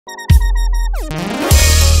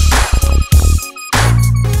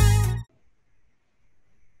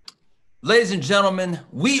Ladies and gentlemen,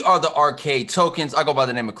 we are the Arcade Tokens. I go by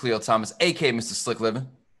the name of Cleo Thomas, aka Mr. Slick Living.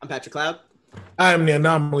 I'm Patrick Cloud. I am the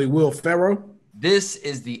anomaly, Will Ferrell. This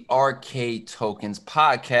is the Arcade Tokens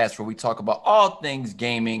podcast where we talk about all things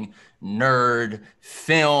gaming, nerd,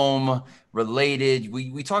 film related.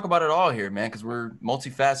 We talk about it all here, man, because we're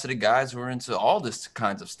multifaceted guys who are into all this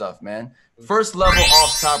kinds of stuff, man. First level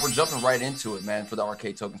off top, we're jumping right into it, man, for the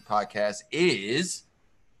Arcade Tokens podcast is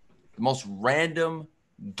the most random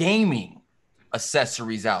gaming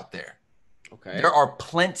accessories out there. Okay. There are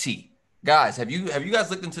plenty. Guys, have you guys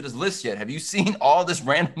looked into this list yet? Have you seen all this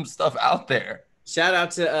random stuff out there? Shout out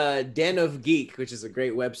to Den of Geek, which is a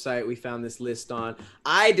great website we found this list on.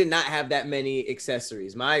 I did not have that many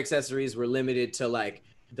accessories. My accessories were limited to like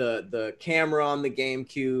the camera on the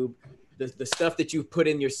GameCube, the stuff that you put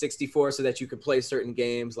in your 64 so that you could play certain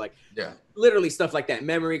games, like literally stuff like that,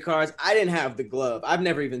 memory cards. I didn't have the glove. I've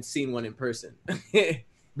never even seen one in person.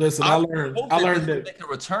 Listen, I learned that they could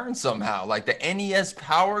return somehow, like the NES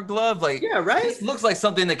Power Glove. Like, yeah, right. This looks like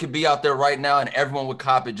something that could be out there right now, and everyone would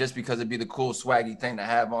cop it just because it'd be the cool swaggy thing to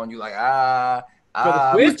have on you. Like,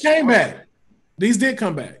 These came back. These did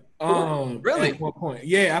come back. Really? At one point,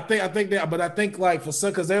 yeah. I think that, but I think like for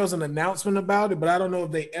some, because there was an announcement about it, but I don't know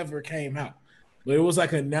if they ever came out. But it was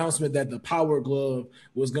like an announcement that the Power Glove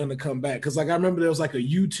was gonna come back. Cause like I remember there was like a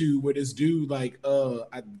YouTube where this dude like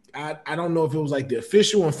I don't know if it was like the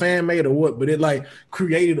official and fan made or what, but it like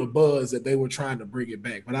created a buzz that they were trying to bring it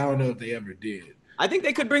back. But I don't know if they ever did. I think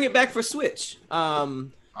they could bring it back for Switch.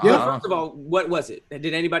 First of all, what was it?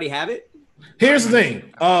 Did anybody have it? Here's the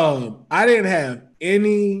thing. I didn't have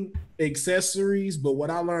any accessories, but what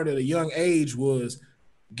I learned at a young age was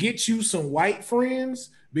get you some white friends,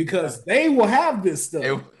 because they will have this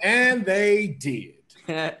stuff, and they did.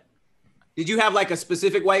 Did you have like a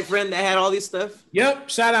specific white friend that had all this stuff? Yep.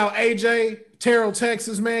 Shout out AJ, Terrell,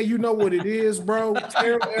 Texas, man. You know what it is, bro.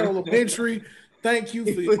 Terrell Elementary. Thank you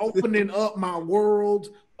for opening up my world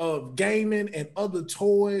of gaming and other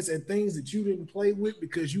toys and things that you didn't play with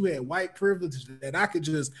because you had white privilege that I could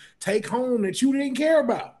just take home that you didn't care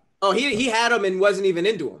about. Oh, he had them and wasn't even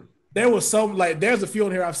into them. There was some, like, there's a few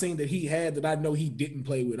in here I've seen that he had that I know he didn't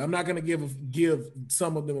play with. I'm not going to give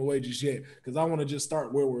some of them away just yet because I want to just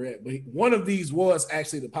start where we're at. But one of these was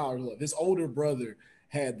actually the Power Glove. His older brother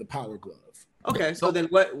had the Power Glove. Okay, so then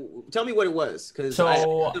what? Tell me what it was, because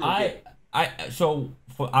I've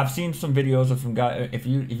seen some videos of some guy. If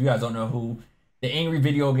you guys don't know who the angry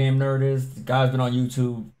video game nerd is, the guy's been on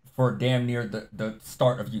YouTube for damn near the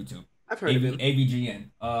start of YouTube. I've heard of him.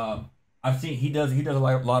 AVGN. I've seen he does a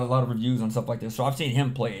lot of reviews on stuff like this, so I've seen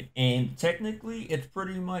him play it, and technically it's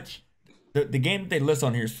pretty much the game that they list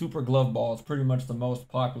on here. Super Glove Ball is pretty much the most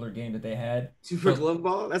popular game that they had. Glove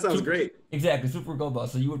Ball? That sounds great. Exactly, Super Glove Ball.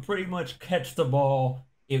 So you would pretty much catch the ball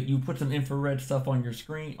if you put some infrared stuff on your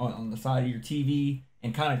screen on the side of your TV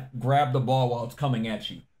and kind of grab the ball while it's coming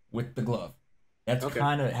at you with the glove. That's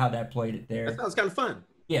kind of how that played it there. That sounds kind of fun.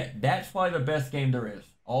 Yeah, that's probably the best game there is.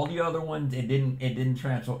 All the other ones, it didn't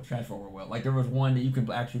transfer over well. Like there was one that you can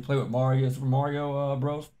actually play with Super Mario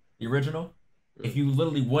Bros. The original. If you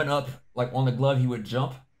literally went up like on the glove, he would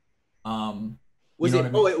jump. Was it?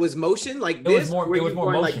 It was motion like this. It was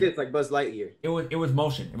more motion. Like this, like Buzz Lightyear. It was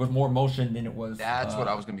motion. It was more motion than it was. That's what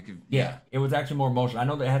I was gonna be. Yeah, it was actually more motion. I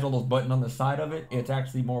know that it has all those buttons on the side of it. It's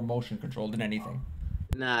actually more motion controlled than anything.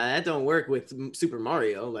 Nah, that don't work with Super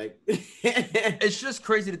Mario. Like, it's just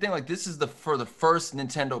crazy to think like this is for the first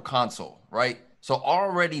Nintendo console, right? So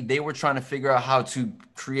already they were trying to figure out how to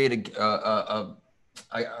create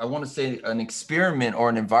I want to say an experiment or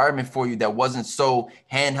an environment for you that wasn't so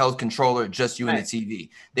handheld controller, just you and the TV.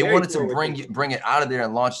 They wanted to bring it out of there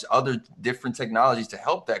and launch other different technologies to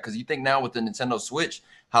help that. Because you think now with the Nintendo Switch,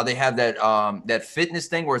 how they have that fitness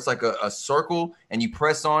thing where it's like a circle and you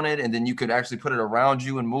press on it and then you could actually put it around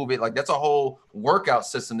you and move it. Like that's a whole workout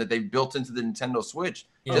system that they built into the Nintendo Switch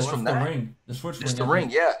just from that. The Switch just the ring,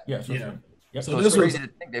 yeah. Yeah. Yep. So it's crazy to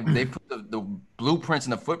think they put the blueprints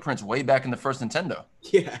and the footprints way back in the first Nintendo.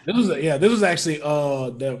 Yeah. This was actually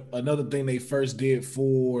another thing they first did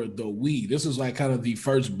for the Wii. This was like kind of the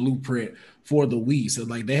first blueprint for the Wii. So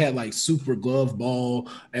like they had like Super Glove Ball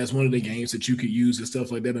as one of the games that you could use and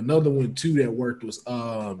stuff like that. Another one too that worked was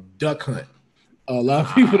Duck Hunt. A lot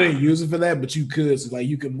of people didn't use it for that, but you could. So like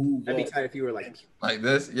you could move. That'd be tight if you were like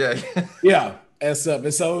this. Yeah. Yeah. And stuff.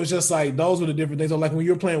 And so it's just like those were the different things. So like when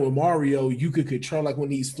you're playing with Mario, you could control, like when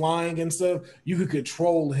he's flying and stuff, you could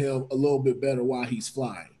control him a little bit better while he's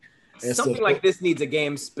flying. And Something like this needs a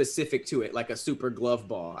game specific to it, like a Super Glove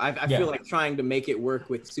Ball. I feel like trying to make it work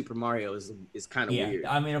with Super Mario is kind of weird.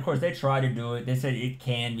 I mean, of course, they try to do it. They said it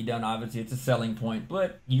can be done. Obviously, it's a selling point,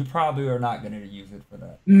 but you probably are not going to use it for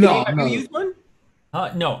that. No, Have you used one?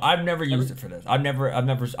 No, I've never used it for this.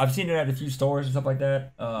 I've seen it at a few stores and stuff like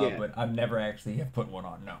that. But I've never actually have put one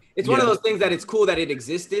on. No, it's one of those things that it's cool that it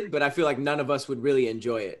existed, but I feel like none of us would really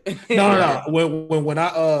enjoy it. No. When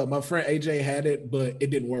I my friend AJ had it, but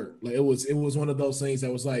it didn't work. Like it was one of those things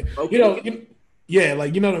that was like, like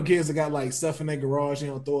them kids that got like stuff in their garage they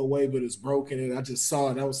don't throw away, but it's broken. And I just saw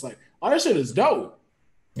it. And I was like, oh, that shit is dope.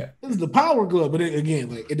 Yeah, this is the Power Glove, but it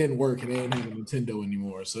didn't work, and they didn't have a Nintendo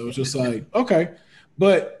anymore. So it's just like okay.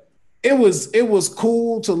 But it was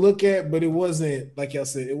cool to look at, but it wasn't, like y'all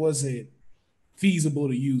said, it wasn't feasible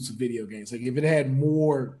to use for video games. Like if it had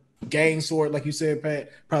more games for it, like you said, Pat,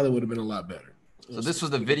 probably would have been a lot better. So this was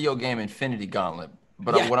the video game Infinity Gauntlet.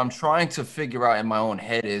 But what I'm trying to figure out in my own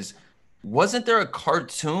head is, wasn't there a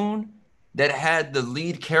cartoon that had the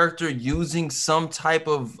lead character using some type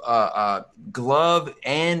of glove,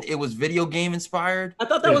 and it was video game inspired? I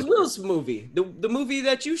thought that was Will's movie, the movie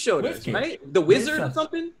that you showed us, right? The Wizard or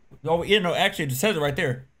something? Oh, actually, it says it right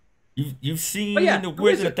there. You've seen the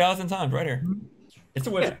Wizard 1,000 times right here. It's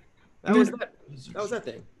a Wizard. Yeah, that was that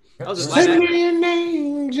thing. That was just live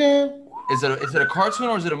action. Is it a cartoon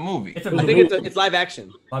or is it a movie? I think it's live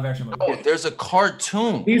action. Live action movie. Oh, there's a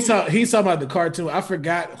cartoon. He's talking about the cartoon. I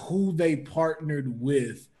forgot who they partnered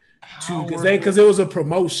with because it was a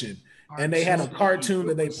promotion and they had a cartoon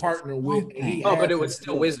that they partnered with. But it was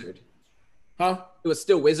still Wizard. Huh? It was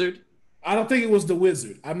still Wizard. I don't think it was the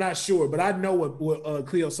Wizard. I'm not sure, but I know what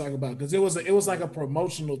Cleo's talking about because it was like a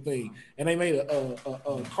promotional thing, and they made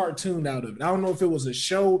a cartoon out of it. I don't know if it was a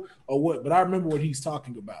show or what, but I remember what he's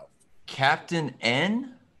talking about. Captain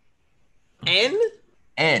N?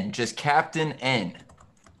 N? Just Captain N.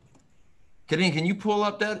 Can you pull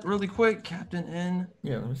up that really quick? Captain N?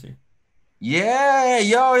 Yeah, let me see. Yeah.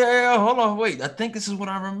 Hold on, wait. I think this is what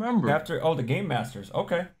I remember. The Game Masters.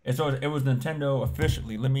 Okay. And so it was Nintendo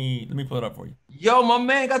officially. Let me pull it up for you. Yo, my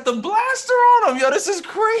man got the blaster on him. Yo, this is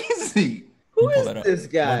crazy. Who is this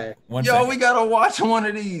guy? One Yo, second. we gotta watch one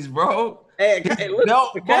of these, bro. Hey, look,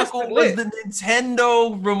 Belt buckle was the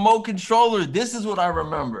Nintendo remote controller. This is what I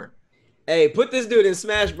remember. Hey, put this dude in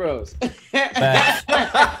Smash Bros. Back.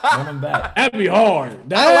 Run him back. That'd be hard.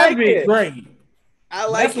 That'd be great. I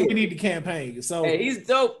like That's what we need to campaign. So hey, he's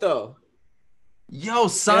dope though. Yo,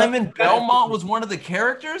 Simon Belmont was one of the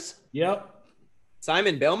characters? Yep.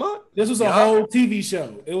 Simon Belmont? This was a whole TV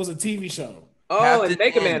show. It was a TV show. Oh, Captain and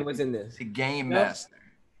Mega N, Man was in this. The Game Master.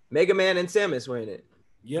 Mega Man and Samus were in it.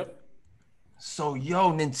 Yep. So,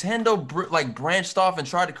 Nintendo branched off and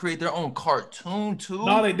tried to create their own cartoon too?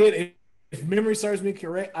 No, they did. If memory serves me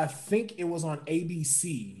correct, I think it was on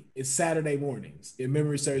ABC. It's Saturday mornings, if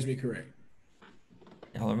memory serves me correct.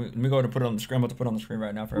 Yeah, let me go ahead and put it on the screen. I'm about to put it on the screen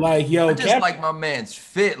right now. For I just like my man's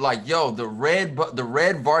fit. Like, the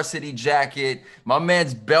red varsity jacket. My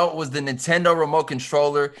man's belt was the Nintendo remote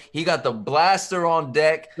controller. He got the blaster on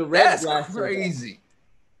deck. That's crazy.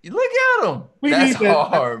 You look at him. That's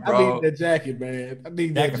hard, bro. I need that jacket, man. I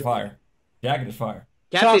need that jacket. Fire. Jacket is fire.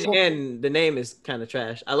 Captain N, the name is kind of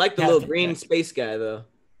trash. I like the little green space guy though.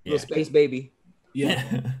 Little space baby.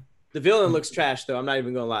 Yeah. The villain looks trash though. I'm not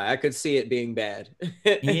even gonna lie. I could see it being bad.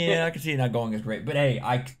 Yeah, I could see it not going as great. But hey,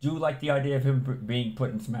 I do like the idea of him being put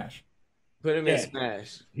in Smash. Put him in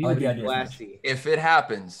Smash. He would be classy. If it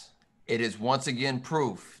happens, it is once again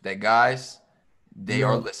proof that guys, they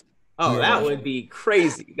are listening. Oh, that would be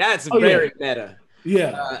crazy. That's very meta.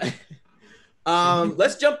 Yeah.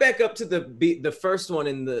 Let's jump back up to the first one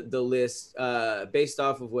in the list, based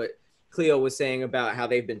off of what Cleo was saying about how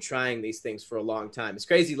they've been trying these things for a long time. It's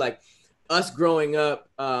crazy, like us growing up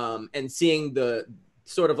and seeing the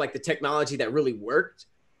sort of like the technology that really worked.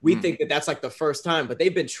 We think that that's like the first time, but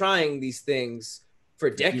they've been trying these things for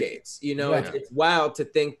decades. It's wild to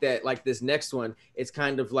think that like this next one, it's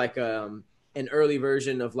kind of like an early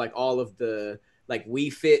version of like all of the like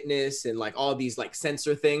Wii Fitness and like all these like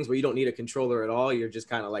sensor things where you don't need a controller at all. You're just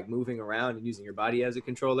kind of like moving around and using your body as a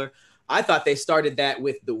controller. I thought they started that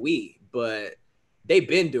with the Wii, but they've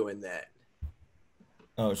been doing that.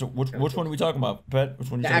 Oh, so which one are we talking about, Pat?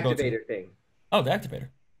 Which one? The activator thing. Oh, the activator.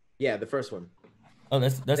 Yeah, the first one. Oh,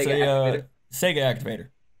 that's Sega activator.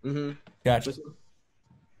 Mm-hmm. Gotcha.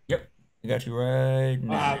 Yep, I got you right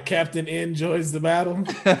now. Captain N joins the battle.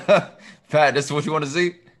 Pat, this is what you want to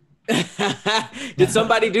see? Did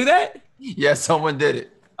somebody do that? Yeah, someone did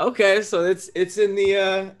it. Okay, so it's in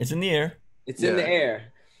the it's in the air. It's in the air.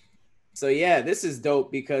 So yeah, this is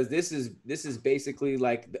dope because this is basically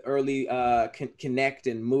like the early connect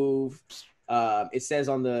and move. It says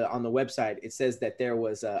on the website, it says that there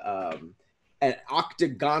was an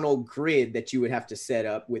octagonal grid that you would have to set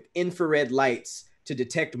up with infrared lights to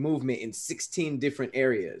detect movement in 16 different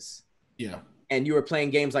areas. Yeah. And you were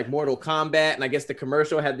playing games like Mortal Kombat, and I guess the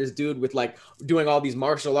commercial had this dude with like doing all these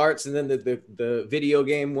martial arts, and then the video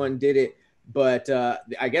game one did it. But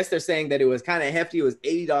I guess they're saying that it was kind of hefty. It was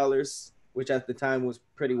 $80, which at the time was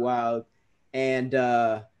pretty wild. And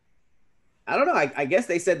I don't know. I guess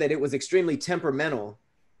they said that it was extremely temperamental.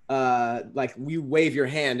 Like you wave your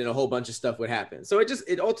hand and a whole bunch of stuff would happen. So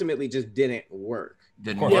it ultimately just didn't work.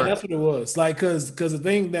 Didn't Yeah, work. that's what it was. Like, cause the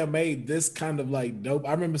thing that made this kind of like dope,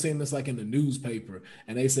 I remember seeing this like in the newspaper,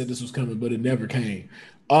 and they said this was coming, but it never came.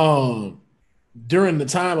 During the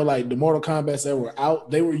time of like the Mortal Kombat that were out,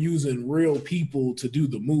 they were using real people to do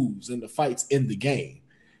the moves and the fights in the game.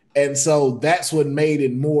 And so that's what made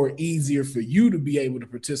it more easier for you to be able to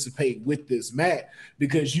participate with this mat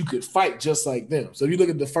because you could fight just like them. So if you look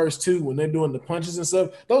at the first two, when they're doing the punches and stuff,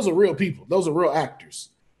 those are real people. Those are real actors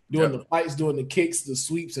doing the fights, doing the kicks, the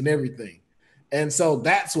sweeps, and everything. And so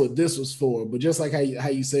that's what this was for. But just like how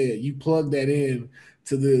you said, you plug that in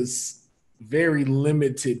to this very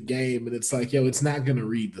limited game, and it's like, yo, it's not going to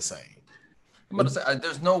read the same. I'm about to say,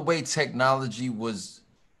 there's no way technology was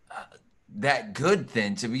that good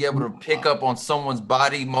then to be able to pick up on someone's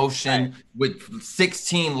body motion with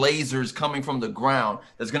 16 lasers coming from the ground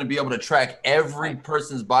that's going to be able to track every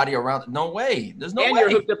person's body around. No way. There's no way. And you're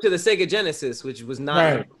hooked up to the Sega Genesis, which was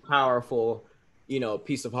not a powerful,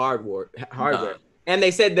 piece of hardware. And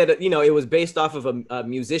they said that, it was based off of a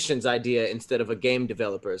musician's idea instead of a game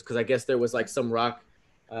developer's, because I guess there was like some rock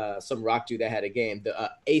dude that had a game, the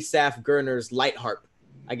Asaph Gurner's Light Harp.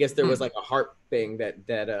 I guess there was like a harp thing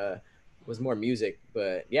that was more music,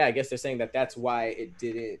 but yeah, I guess they're saying that that's why it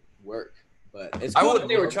didn't work. But it's cool that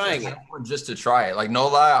they were trying it. Just to try it. Like, no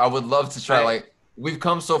lie, I would love to try. Like, we've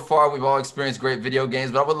come so far, we've all experienced great video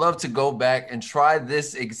games, but I would love to go back and try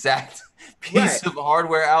this exact piece of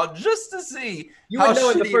hardware out just to see. You would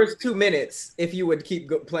know in the first 2 minutes if you would keep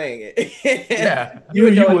playing it. Yeah. You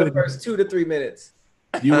would know in the first 2 to 3 minutes.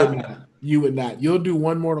 You would not. You would not. You'll do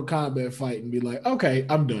one Mortal Kombat fight and be like, okay,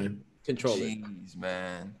 I'm done. Controller. Jeez,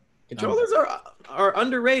 man. Controllers are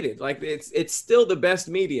underrated. Like it's still the best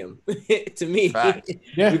medium to me.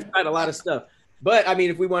 Yeah. We've tried a lot of stuff. But I mean,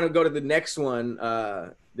 if we want to go to the next one,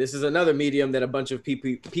 this is another medium that a bunch of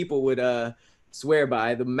people would swear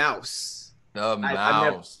by, the mouse. The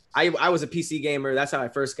mouse. I was a PC gamer. That's how I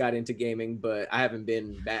first got into gaming, but I haven't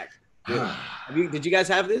been back. Did you guys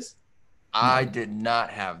have this? I did not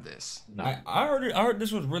have this. No. I heard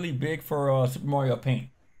this was really big for Super Mario Paint.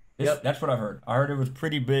 That's what I heard. I heard it was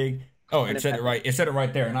pretty big. Oh, it said it right. It said it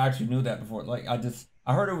right there, and I actually knew that before. Like I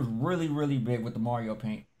heard it was really, really big with the Mario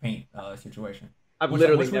Paint situation. I've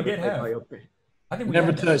literally never played Mario Paint. I think we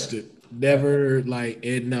never touched it. Never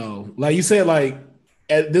no. Like you said, like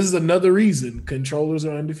this is another reason controllers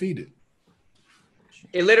are undefeated.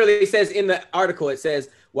 It literally says in the article, it says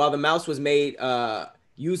while the mouse was made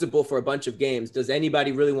usable for a bunch of games, does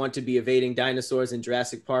anybody really want to be evading dinosaurs in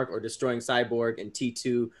Jurassic Park or destroying Cyborg in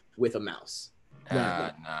T2 with a mouse?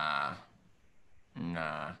 Nah.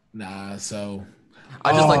 So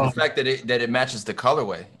I just like the fact that it matches the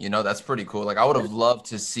colorway. That's pretty cool. Like I would have loved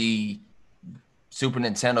to see Super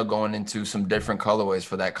Nintendo going into some different colorways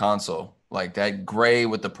for that console. Like that gray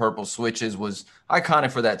with the purple switches was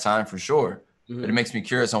iconic for that time for sure. But it makes me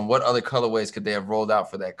curious on what other colorways could they have rolled out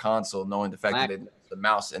for that console, knowing the fact that they did the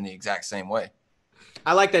mouse in the exact same way.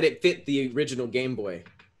 I like that it fit the original Game Boy.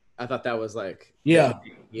 I thought that was like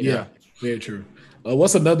very true.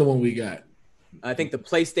 What's another one we got? I think the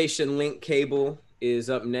PlayStation Link cable is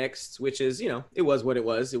up next, which is it was what it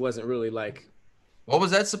was. It wasn't really like. What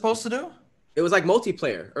was that supposed to do? It was like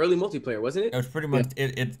multiplayer, early multiplayer, wasn't it? It was pretty much.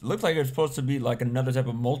 It looked like it was supposed to be like another type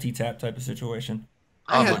of multi-tap type of situation.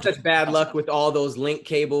 I had such bad luck with all those link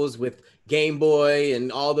cables with Game Boy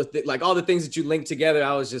and all the things that you link together.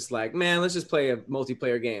 I was just like, man, let's just play a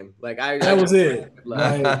multiplayer game. Like that was it.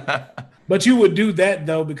 But you would do that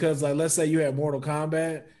though because like let's say you had Mortal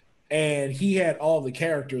Kombat and he had all the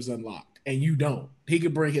characters unlocked and you don't. He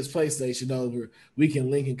could bring his PlayStation over. We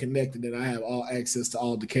can link and connect, and then I have all access to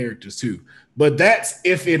all the characters too. But that's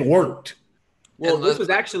if it worked. Well, this was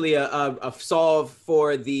actually a solve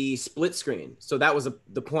for the split screen. So that was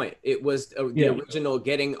the point. It was the original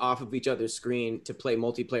getting off of each other's screen to play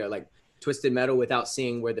multiplayer, like Twisted Metal, without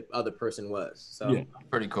seeing where the other person was. So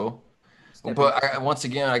pretty cool. But once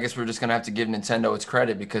again, I guess we're just gonna have to give Nintendo its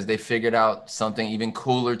credit because they figured out something even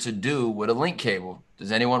cooler to do with a link cable.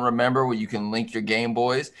 Does anyone remember where you can link your Game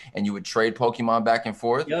Boys and you would trade Pokemon back and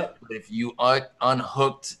forth? Yep. But if you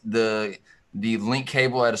unhooked the link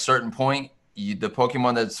cable at a certain point, the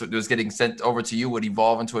Pokemon that was getting sent over to you would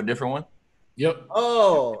evolve into a different one. Yep.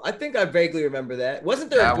 Oh, I think I vaguely remember that. Wasn't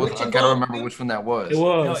there a glitch I involved? gotta remember which one that was. It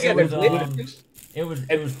was. No, Yeah,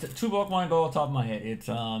 it was two Pokemon go off the top of my head. It's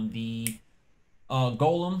the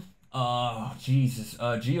Golem,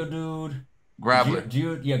 Geodude, Graveler.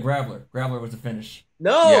 Graveler. Graveler was the finish.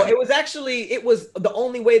 No, Yeah. it was the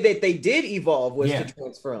only way that they did evolve was to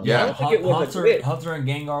transfer them. Yeah. I don't think it was a glitch. Hunter and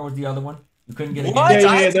Gengar was the other one. You couldn't get a What?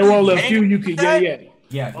 Gengar. Yeah, there were a few you could get. Yeah.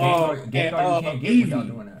 Yeah, Gengar you can't get without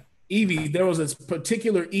doing that. Eevee, there was a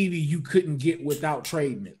particular Eevee you couldn't get without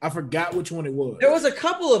trading it. I forgot which one it was. There was a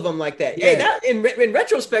couple of them like that. Yeah. Hey, that in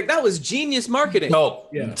retrospect, that was genius marketing. Dope.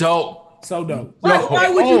 Yeah. Dope. So dope. Why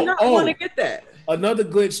would you not want to get that? Another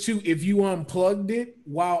glitch too, if you unplugged it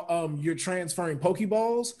while you're transferring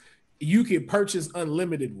Pokeballs, you can purchase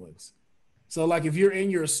unlimited ones. So like if you're in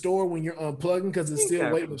your store when you're unplugging because it's still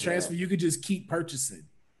waiting to transfer, you could just keep purchasing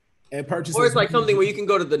and purchase. Or it's like something where you can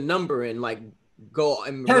go to the number and like go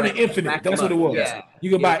and turn it infinite. That's what it was. Yeah. You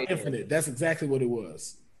can buy infinite. That's exactly what it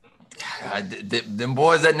was. Them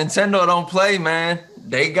boys at Nintendo don't play, man.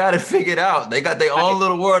 They got it figured out. They got their own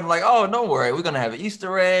little world. Like, oh, don't worry, we're gonna have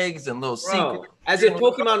Easter eggs and little secrets. As if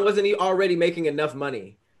Pokemon wasn't already making enough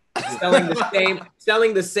money,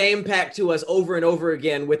 selling the same pack to us over and over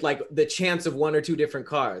again with like the chance of one or two different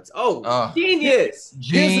cards. Genius!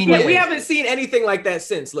 Genius. We haven't seen anything like that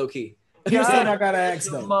since, low key. Here's what I gotta ask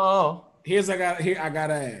though. I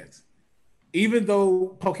gotta ask. Even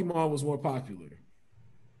though Pokemon was more popular,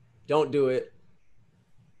 don't do it.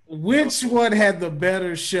 Which one had the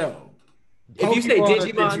better show? If you say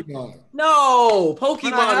Digimon, no, Pokemon. We're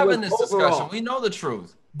not having this overall. discussion. We know the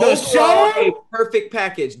truth. The show, a perfect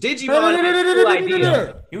package. Digimon, cool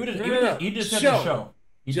idea. He just said the show.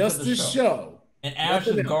 Just the show. And Ash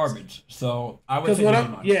is garbage. So I would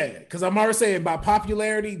say because I'm already saying by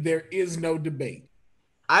popularity there is no debate.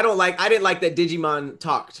 I didn't like that Digimon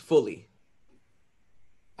talked fully.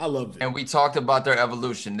 I loved it. And we talked about their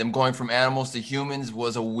evolution. Them going from animals to humans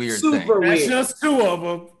was a weird thing. Weird. That's just two of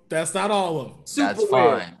them. That's not all of them. That's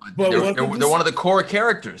fine. But they're one of the core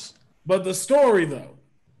characters. But the story, though.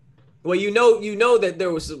 Well, you know that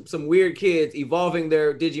there was some weird kids evolving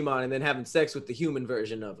their Digimon and then having sex with the human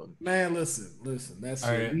version of them. Man, listen. That's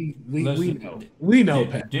right. We know. We know,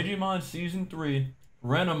 Pat. Digimon Season 3,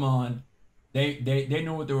 Renamon, they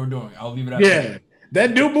know what they were doing. I'll leave it at that.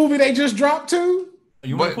 That new movie they just dropped too.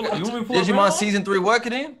 You want me to pull up Digimon Renamon? Season 3 what,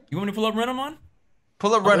 Kadeem? You want me to pull up Renamon?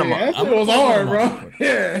 Pull up Renamon. That was hard, bro.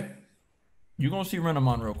 Yeah. You're going to see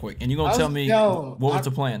Renamon real quick, and you're going to tell me what was the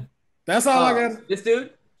plan. That's all I got. This dude?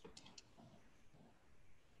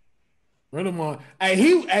 Renamon.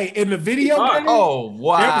 Hey, in the video game. Oh,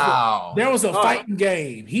 wow. There was a fighting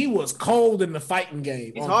game. He was cold in the fighting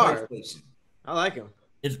game. He's hard. I like him.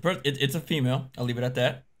 It's a female. I'll leave it at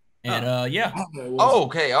that. And yeah. Oh,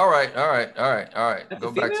 okay. All right.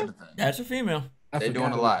 Go back to the thing. That's a female. They're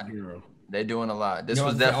doing a lot. They're doing a lot. This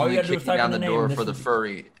was definitely kicking down the door for the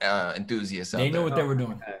furry enthusiasts out there. They know what they were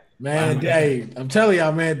doing. Man, hey, I'm telling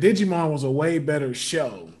y'all, man, Digimon was a way better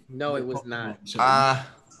show. No, it was not.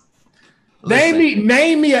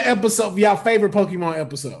 Name me an episode, y'all favorite Pokemon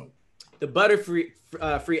episode. The Butterfree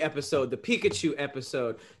free episode, the Pikachu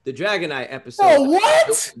episode, the Dragonite episode. Oh,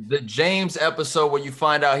 what? The James episode where you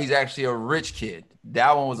find out he's actually a rich kid.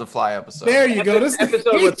 That one was a fly episode. There you go. This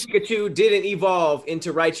episode where Pikachu didn't evolve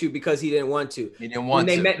into Raichu because he didn't want to. When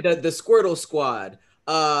they met the Squirtle Squad,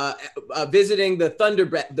 visiting the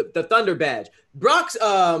Thunder Badge.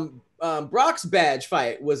 Brock's badge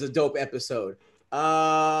fight was a dope episode.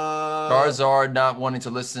 Charizard not wanting to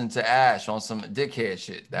listen to Ash on some dickhead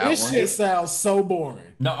shit. This shit sounds so boring.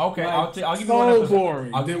 No, okay, like, I'll give you one episode.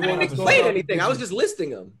 Boring. I didn't explain anything. I was just listing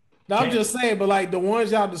them. No, I'm just saying, but like the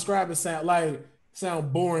ones y'all describing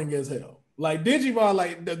sound boring as hell. Like Digimon,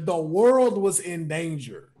 like the world was in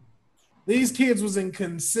danger. These kids was in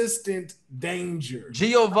consistent danger.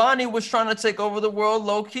 Giovanni was trying to take over the world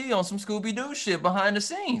low key on some Scooby-Doo shit behind the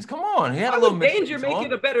scenes. Come on, he had a little danger. Make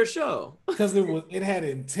it a better show because it had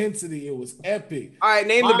intensity. It was epic. All right,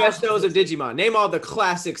 name the best shows of Digimon. Name all the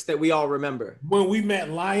classics that we all remember. When we met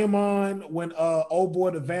Liamon, when old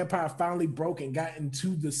boy the vampire finally broke and got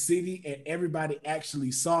into the city, and everybody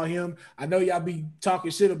actually saw him. I know y'all be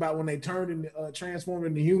talking shit about when they turned and transformed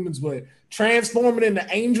into humans, but transforming into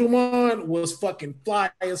Angelmon one was fucking fly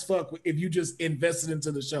as fuck if you just invested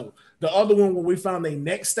into the show. The other one, when we found the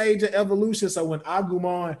next stage of evolution, so when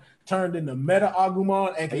Agumon turned into Meta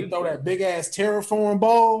Agumon and can throw that big ass terraform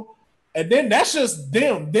ball, and then that's just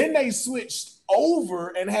them. Then they switched over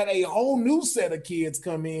and had a whole new set of kids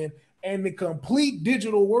come in and the complete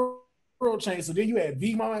digital world change. So then you had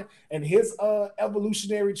Vmon and his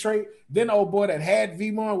evolutionary trait. Then old boy that had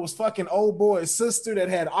Vmon was fucking old boy's sister that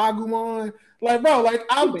had Agumon. Like, bro, like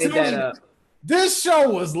I'm telling you, this show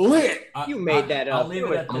was lit. You made that up.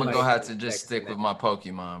 I'm gonna have to just stick with my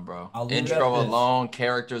Pokemon, bro. Intro alone,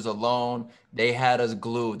 characters alone, they had us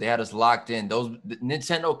glued. They had us locked in. Those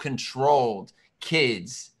Nintendo controlled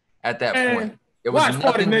kids at that point. There was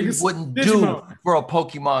nothing we wouldn't do for a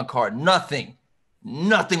Pokemon card. Nothing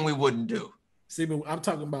we wouldn't do. See, but I'm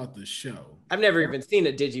talking about the show. I've never even seen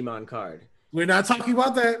a Digimon card. We're not talking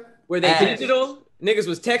about that. Were they digital? Niggas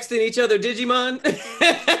was texting each other Digimon.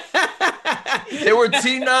 They were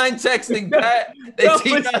T9 texting, Pat. They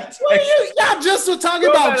T9 texting. Y'all just were talking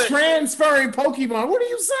about transferring Pokemon. What are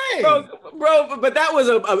you saying? Bro, but that was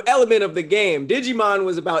an element of the game. Digimon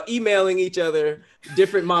was about emailing each other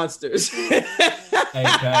different monsters. Hey,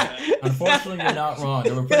 Pat, unfortunately, you're not wrong.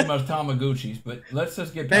 They were pretty much Tamagotchis, but let's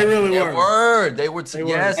just get They really were. They were.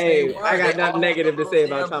 Yes, hey, I got nothing negative to say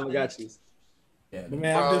about Tamagotchis. Yeah, but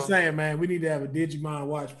man, I'm just saying, man, we need to have a Digimon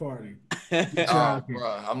watch party. Bro,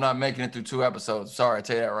 I'm not making it through 2 episodes. Sorry, I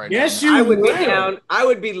tell you that right now. Yes, you I would will. be down. I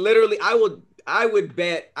would be literally. I would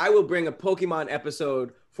bet I will bring a Pokemon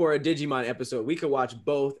episode for a Digimon episode. We could watch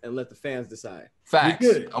both and let the fans decide. Facts.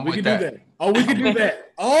 We could do that. Oh, we could do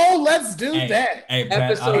that. Oh, let's do that. Hey, Pat,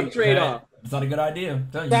 episode trade-off. It's not a good idea.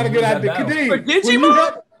 It's not a good idea. For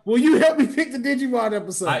Digimon? Will you help me pick the Digimon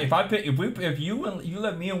episode? If you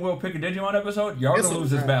let me and Will pick a Digimon episode, y'all gonna lose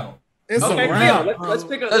this battle. It's okay, around. Let's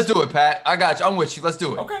pick. Let's do it, Pat. I got you. I'm with you. Let's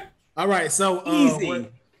do it. Okay. All right. So easy.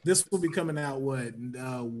 This will be coming out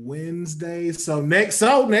Wednesday. So next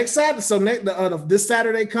Saturday. So this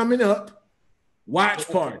Saturday coming up, watch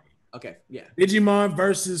party. Okay. Yeah. Digimon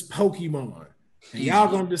versus Pokemon. And y'all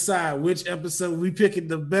gonna decide which episode we picking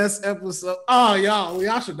the best episode. Oh,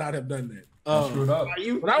 y'all should not have done that. Screwed up. Are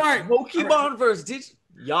you? But all right. Pokemon versus Digimon.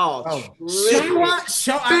 Y'all.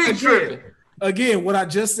 Again, what I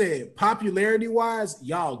just said, popularity wise,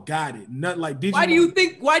 y'all got it. Not like Digimon.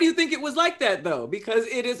 Why do you think it was like that though? Because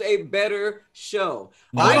it is a better show.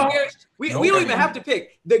 We don't even have to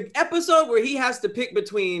pick. The episode where he has to pick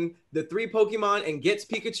between the 3 Pokemon and gets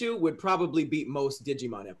Pikachu would probably beat most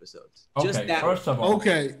Digimon episodes. Okay, just that. first of all.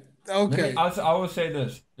 Okay. I would say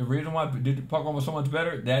this. The reason why Pokemon was so much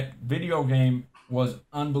better, that video game was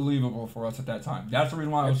unbelievable for us at that time. That's the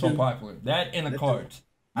reason why it was so popular. That and the cards.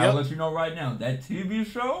 Yep. I'll let you know right now, that TV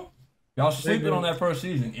show, y'all sleeping on that first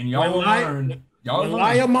season, and y'all learned. When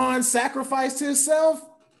Liamon sacrificed himself,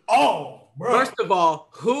 oh, bro. First of all,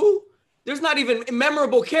 who? There's not even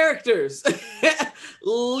memorable characters.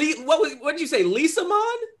 What did you say,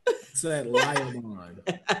 Lisamon? Said Liamon.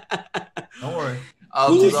 Don't worry.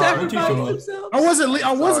 Who sacrificed himself? I wasn't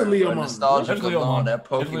Leomon. Nostalgic alone, that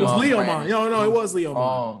Pokemon. It was Leomon. No, it was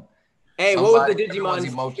Leomon. Hey, what was the Digimon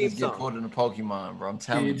emotions get put in the Pokemon, bro? I'm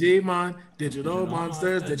telling you. Digimon, digital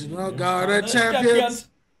monsters, digital guard champions.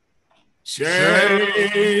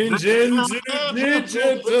 Change into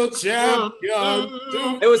digital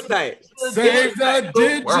champion. It was tight. Save the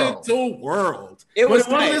digital world. It was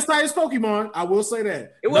one of the tightest Pokemon. I will say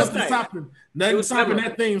that. It was tight. Nothing stopping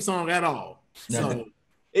that theme song at all. So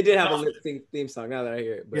it did have a lit theme song. Now that I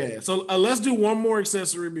hear it. But. Yeah. So let's do one more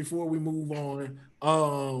accessory before we move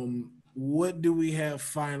on. What do we have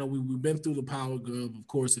final? We've been through the Power Glove, of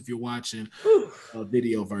course, if you're watching a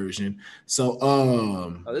video version. So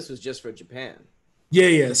this was just for Japan.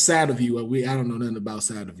 Yeah, Satellite. I don't know nothing about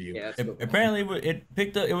Satellite. Yeah, apparently it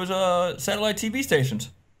picked up. It was satellite TV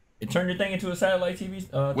stations. It turned your thing into a satellite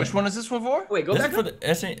TV. Which one is this one for? Wait, go back.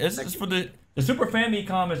 This is for the Super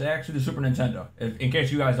Famicom is actually the Super Nintendo. In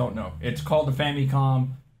case you guys don't know, it's called the Famicom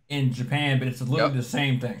in Japan, but it's literally the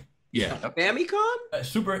same thing. Yeah, Famicom.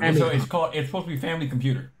 Famicom. So it's supposed to be Family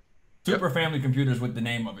Computer. Super Family Computers with the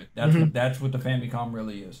name of it. That's what the Famicom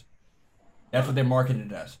really is. That's what they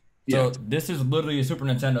marketed it as. So this is literally a Super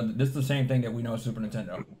Nintendo. This is the same thing that we know as Super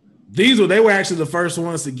Nintendo. They were actually the first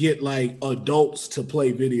ones to get like adults to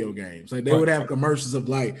play video games. Like they would have commercials of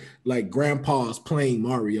like grandpas playing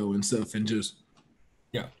Mario and stuff, and just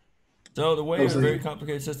So the way it's a very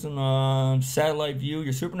complicated system, satellite view,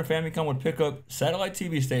 your Super Famicom would pick up satellite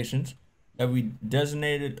TV stations that would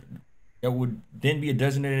then be a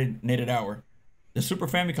designated hour, the Super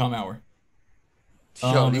Famicom hour.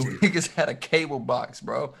 Yo, these niggas had a cable box,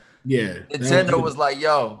 bro. Yeah. Nintendo was like,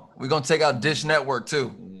 yo, we're gonna take out Dish Network too.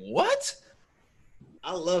 What?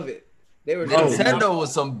 I love it. They were Nintendo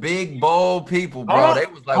was some big bold people, bro. They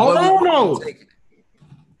was like,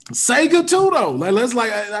 Sega too, though. Like, let's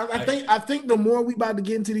I think the more we about to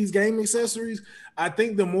get into these game accessories, I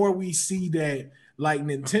think the more we see that like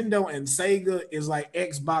Nintendo and Sega is like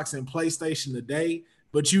Xbox and PlayStation today,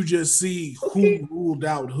 but you just see who ruled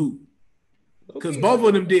out who. Because both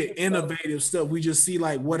of them did innovative stuff. We just see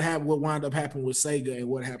like what wound up happening with Sega and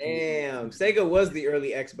what happened. Damn, Sega was the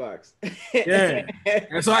early Xbox. Yeah,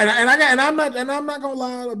 and so I'm not gonna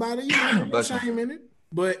lie about it. You know, no shame in it,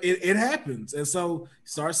 but it happens. And so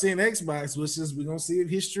start seeing Xbox, which is we're gonna see if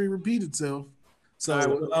history repeat itself.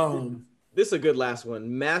 So this is a good last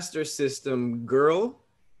one. Master System Girl.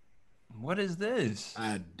 What is this?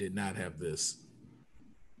 I did not have this.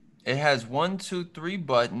 It has 1, 2, 3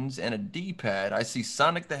 buttons and a D-pad. I see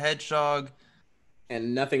Sonic the Hedgehog.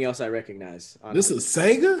 And nothing else I recognize. Honestly. This is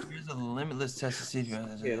Sega? Here's a limitless test to see if you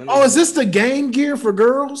is this the Game Gear for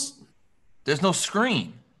girls? There's no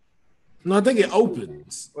screen. No, I think it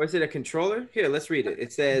opens. Or is it a controller? Here, let's read it.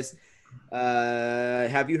 It says,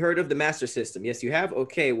 have you heard of the Master System? Yes, you have?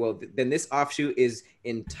 Okay, well, then this offshoot is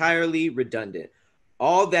entirely redundant.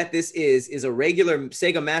 All that this is a regular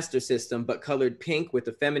Sega Master System, but colored pink with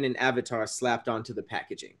a feminine avatar slapped onto the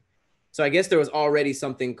packaging. So I guess there was already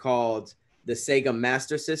something called the Sega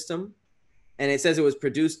Master System. And it says it was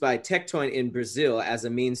produced by Tectoy in Brazil as a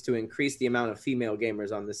means to increase the amount of female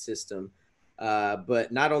gamers on the system.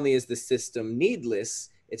 But not only is the system needless,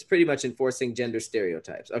 it's pretty much enforcing gender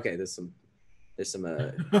stereotypes. Okay, there's some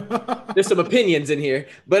opinions in here,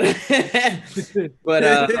 but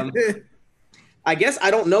I guess I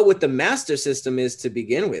don't know what the Master System is to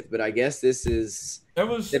begin with, but I guess this is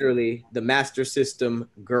literally the Master System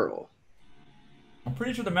Girl. I'm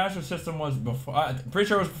pretty sure the Master System was before. I'm pretty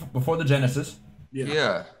sure it was before the Genesis.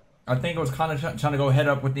 Yeah. I think it was kind of trying to go head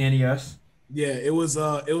up with the NES. Yeah, it was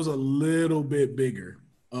a little bit bigger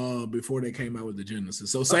before they came out with the Genesis.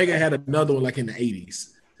 So Sega had another one like in the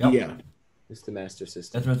 80s. Yep. Yeah. It's the Master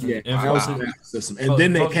System. That was the Master System. And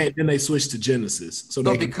then they switched to Genesis. So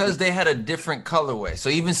because they had a different colorway. So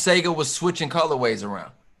even Sega was switching colorways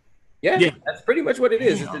around. Yeah, that's pretty much what it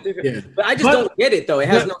is. It's a different, but I just don't get it though. It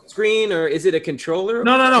has no screen, or is it a controller?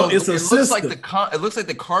 No. It's a system. It looks like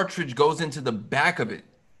the cartridge goes into the back of it.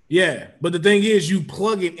 Yeah, but the thing is, you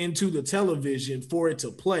plug it into the television for it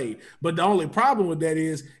to play. But the only problem with that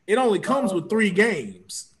is it only comes with 3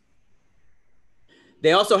 games.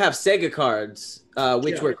 They also have Sega cards,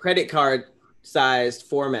 which were credit card sized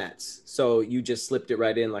formats. So you just slipped it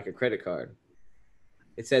right in like a credit card.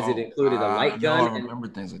 It says it included a light gun. I remember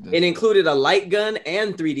things like this. It included a light gun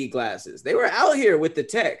and 3D glasses. They were out here with the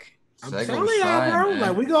tech. I'm telling you, bro.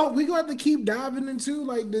 Like we gonna have to keep diving into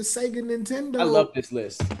like the Sega Nintendo. I love this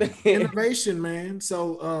list. Innovation, man.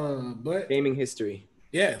 So, but gaming history.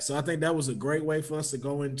 Yeah, so I think that was a great way for us to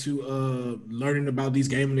go into learning about these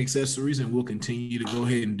gaming accessories, and we'll continue to go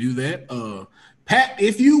ahead and do that. Pat,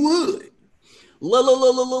 if you would.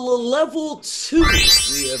 Level 2.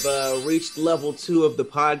 We have reached level 2 of the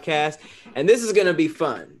podcast, and this is going to be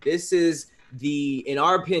fun. This is in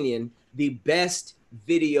our opinion, the best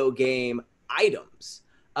video game items.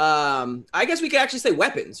 I guess we could actually say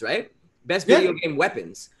weapons, right? Best video game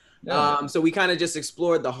weapons. Yeah. So we kind of just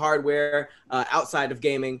explored the hardware outside of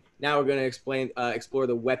gaming. Now we're going to explore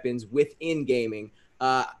the weapons within gaming.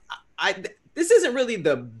 This isn't really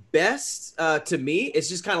the best to me. It's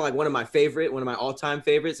just kind of like one of my all-time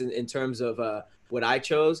favorites in terms of what I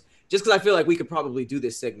chose. Just because I feel like we could probably do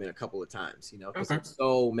this segment a couple of times, because there's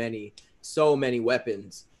so many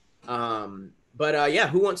weapons. But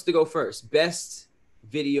who wants to go first? Best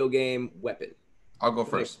video game weapon. I'll go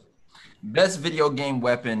first. Best video game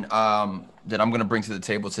weapon that I'm going to bring to the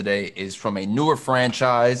table today is from a newer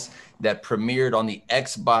franchise that premiered on the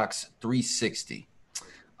Xbox 360.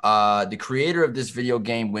 The creator of this video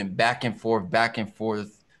game went back and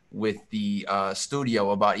forth with the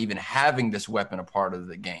studio about even having this weapon a part of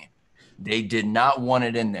the game. They did not want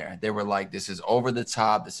it in there. They were like, this is over the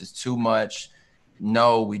top. This is too much.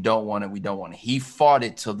 No, we don't want it. We don't want it. He fought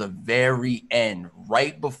it till the very end,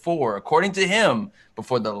 right before, according to him,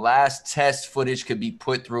 before the last test footage could be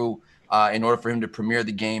put through in order for him to premiere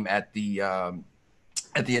the game at the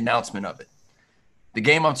announcement of it. The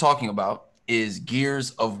game I'm talking about is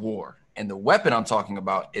Gears of War. And the weapon I'm talking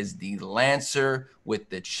about is the Lancer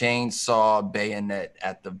with the chainsaw bayonet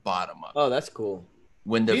at the bottom of it. Oh, that's cool.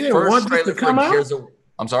 When the first trailer for Gears of War,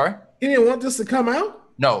 I'm sorry? He didn't want this to come out?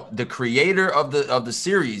 No, the creator of the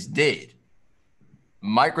series did.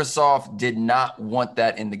 Microsoft did not want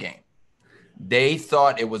that in the game. They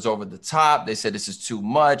thought it was over the top. They said this is too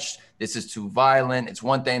much. This is too violent. It's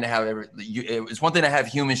one thing to have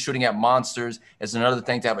humans shooting at monsters. It's another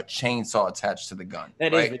thing to have a chainsaw attached to the gun.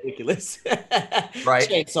 That right? is ridiculous. Right?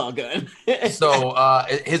 Chainsaw gun. So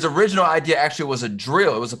his original idea actually was a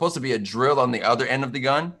drill. It was supposed to be a drill on the other end of the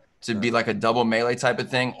gun to be like a double melee type of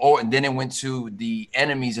thing. And then it went to the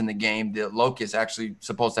enemies in the game. The Locust actually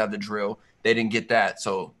supposed to have the drill. They didn't get that.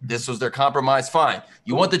 So this was their compromise. Fine.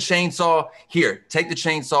 You want the chainsaw? Here, take the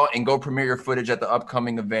chainsaw and go premiere your footage at the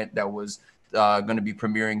upcoming event that was going to be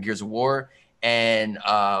premiering Gears of War. And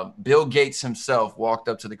Bill Gates himself walked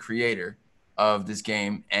up to the creator of this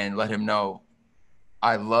game and let him know,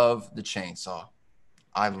 I love the chainsaw.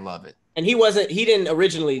 I love it. And he didn't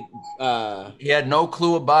originally. He had no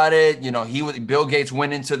clue about it. You know, Bill Gates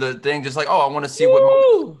went into the thing just like, oh, I want to see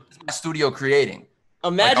what my studio creating.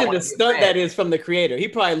 Imagine the stunt that is from the creator. He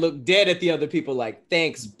probably looked dead at the other people like,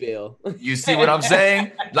 thanks, Bill. You see what I'm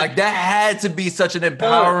saying? Like, that had to be such an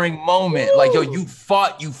empowering moment. Like, yo, you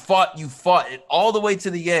fought it all the way to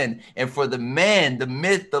the end. And for the man, the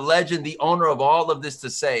myth, the legend, the owner of all of this to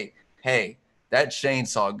say, hey, that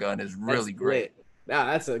chainsaw gun is really great. Wow,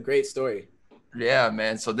 that's a great story. Yeah,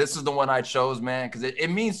 man. So this is the one I chose, man, because it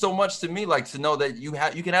means so much to me, like to know that you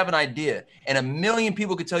can have an idea and a million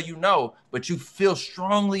people could tell you no, but you feel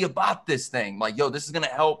strongly about this thing. Like, yo, this is going to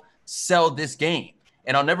help sell this game.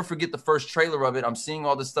 And I'll never forget the first trailer of it. I'm seeing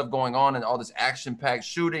all this stuff going on and all this action-packed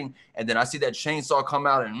shooting. And then I see that chainsaw come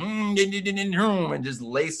out and just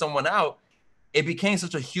lay someone out. It became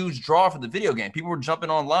such a huge draw for the video game. People were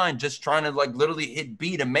jumping online just trying to like literally hit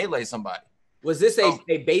beat and melee somebody. Was this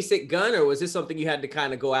a basic gun, or was this something you had to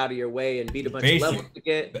kind of go out of your way and beat a bunch of levels to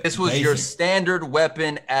get? This was your standard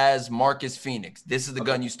weapon as Marcus Phoenix. This is the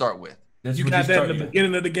gun you start with. You got that in the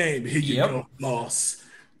beginning of the game. Here you go, boss.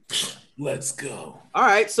 Let's go. All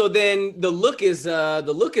right, so then the look is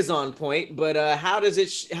on point, but how's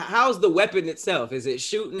the weapon itself? Is it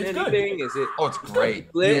shooting anything? Good. Is it? Oh, it's great.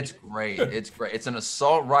 It's great. It's great. It's an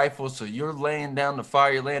assault rifle, so you're laying down the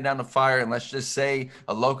fire. And let's just say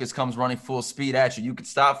a Locust comes running full speed at you. You can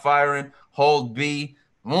stop firing, hold B,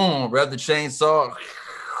 rev the chainsaw,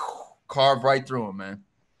 carve right through him, man.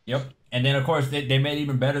 Yep. And then, of course, they made it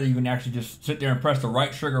even better. You can actually just sit there and press the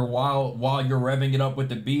right trigger while you're revving it up with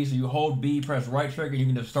the B. So you hold B, press right trigger, you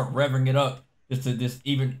can just start revving it up. This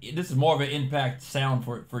is more of an impact sound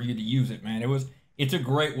for you to use it, man. It's a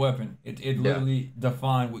great weapon. It literally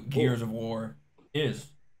defined what Gears of War is.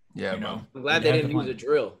 Yeah, I'm glad they didn't use a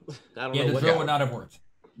drill. I don't know. The drill would not have worked.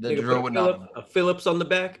 The drill would not. A Phillips on the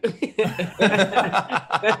back.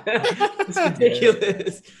 It's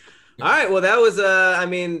ridiculous. All right, well, that was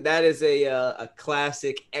that is a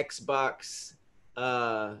classic Xbox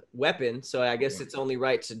weapon, so I guess it's only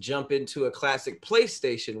right to jump into a classic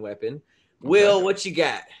PlayStation weapon. Okay. Will, what you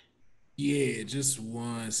got? Yeah, just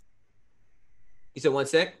one. You said 1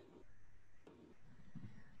 sec?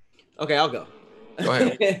 Okay, I'll go. Go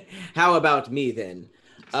ahead. How about me then?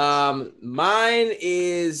 Mine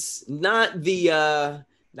is not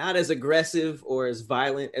as aggressive or as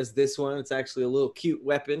violent as this one. It's actually a little cute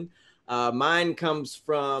weapon. Mine comes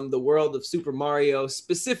from the world of Super Mario,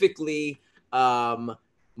 specifically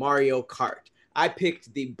Mario Kart. I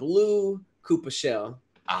picked the blue Koopa shell,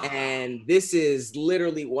 and this is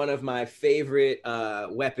literally one of my favorite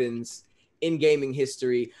weapons in gaming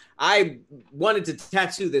history. I wanted to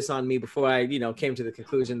tattoo this on me before I, came to the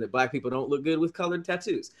conclusion that Black people don't look good with colored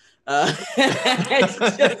tattoos.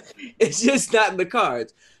 It's just not in the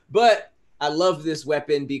cards. But I love this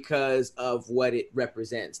weapon because of what it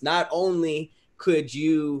represents. Not only could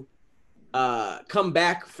you come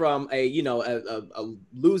back from a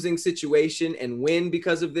losing situation and win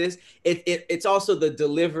because of this, it's also the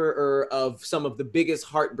deliverer of some of the biggest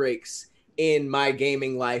heartbreaks in my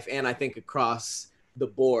gaming life, and I think across the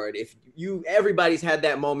board. Everybody's had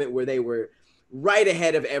that moment where they were right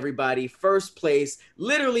ahead of everybody, first place,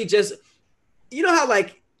 literally just, how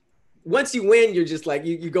like once you win, you're just like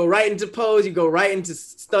you go right into pose, you go right into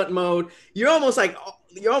stunt mode. You're almost like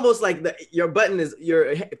your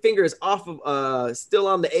finger is off of still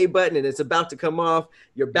on the A button and it's about to come off.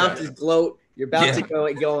 You're about to gloat. You're about to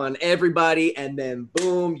go on everybody, and then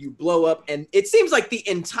boom, you blow up. And it seems like the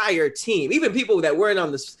entire team, even people that weren't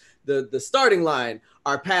on the starting line,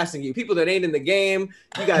 are passing you. People that ain't in the game,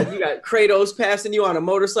 you got Kratos passing you on a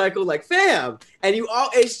motorcycle, like fam, and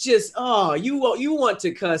it's just you want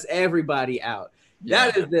to cuss everybody out.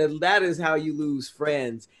 Yeah. That is how you lose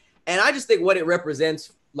friends. And I just think what it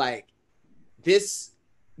represents, like this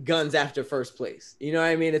guns after first place. You know what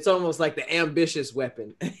I mean? It's almost like the ambitious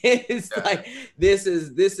weapon. It's like this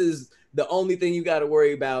is the only thing you got to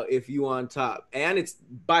worry about if you on top, and it's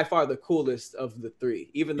by far the coolest of the three.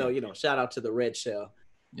 Even though shout out to the red shell.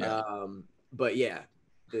 But yeah,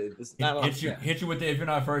 hit you with the if you're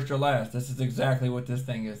not first, you're last. This is exactly what this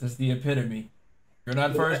thing is. This is the epitome. If you're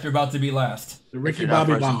not first, you're about to be last. The Ricky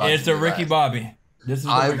Bobby bomb. It's the Ricky Bobby. This is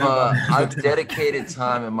I've dedicated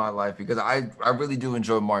time in my life because I really do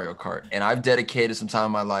enjoy Mario Kart, and I've dedicated some time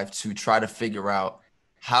in my life to try to figure out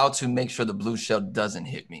how to make sure the blue shell doesn't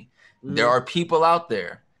hit me. There are people out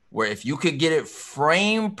there where if you could get it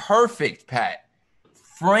frame perfect, Pat,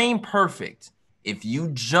 frame perfect, if you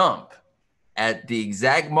jump at the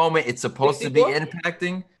exact moment it's supposed 64? To be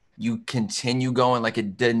impacting, you continue going like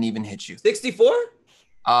it didn't even hit you. 64?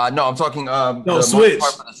 No, I'm talking the Switch.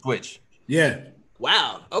 Part for the Switch. Yeah.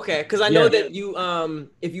 Wow. Okay, because I know that you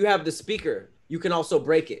if you have the speaker, you can also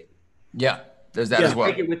break it. Yeah. There's that as well.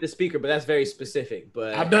 Break it with the speaker, but that's very specific.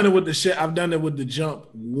 But I've done it with I've done it with the jump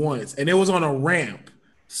once, and it was on a ramp.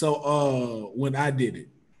 So when I did it,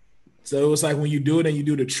 so it was like when you do it and you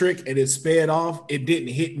do the trick and it sped off, it didn't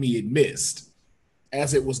hit me, it missed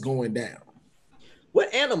as it was going down.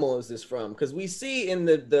 What animal is this from? Because we see in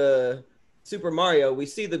the Super Mario, we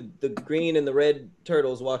see the green and the red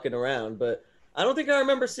turtles walking around, but I don't think I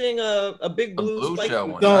remember seeing a big blue spike.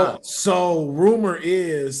 So rumor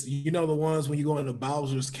is, the ones when you go into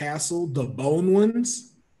Bowser's castle, the bone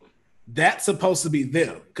ones, that's supposed to be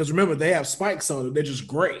them. Because remember, they have spikes on them. They're just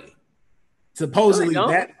gray. Supposedly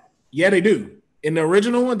yeah, they do. In the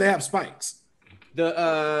original one, they have spikes.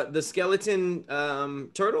 The skeleton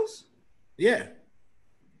turtles? Yeah.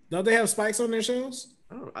 Don't they have spikes on their shells?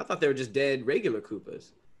 Oh, I thought they were just dead regular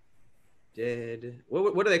Koopas. Dead.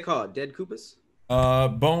 What are they called? Dead Koopas?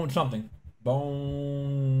 Bone something.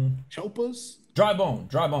 Bone. Chopas? Dry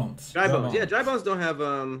bones. Yeah, dry bones don't have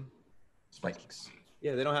spikes.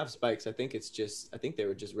 Yeah, they don't have spikes. I think they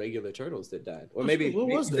were just regular turtles that died. Or maybe what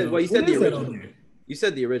was that? Well, you said the original. You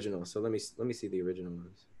said the original, so let me see the original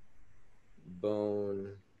ones.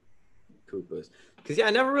 Bone Koopas. Because I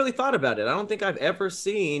never really thought about it. I don't think I've ever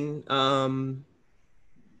seen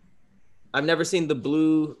I've never seen the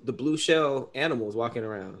blue shell animals walking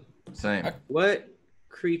around. Same. What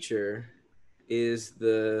creature is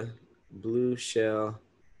the blue shell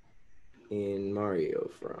in Mario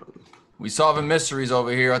from? We solving mysteries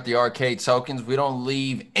over here at the Arcade Tokens. We don't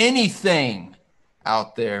leave anything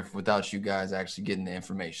out there without you guys actually getting the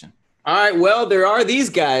information. All right. Well, there are these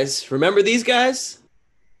guys. Remember these guys?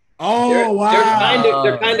 Oh, wow.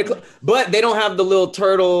 They're kind of, but they don't have the little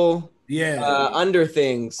turtle. Yeah. Under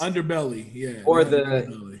things. Underbelly. Yeah. Or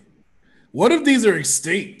underbelly. What if these are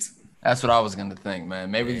extinct? That's what I was gonna think, man.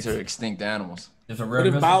 Maybe these are extinct animals. What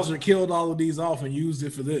if Bowser killed all of these off and used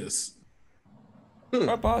it for this?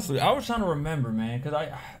 Possibly. I was trying to remember, man, because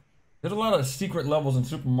there's a lot of secret levels in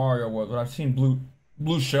Super Mario World, but I've seen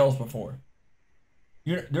blue shells before.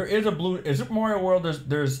 There is a blue in Super Mario World.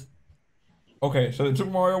 There's okay. So in Super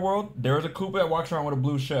Mario World, there is a Koopa that walks around with a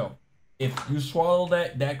blue shell. If you swallow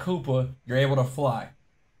that Koopa, you're able to fly.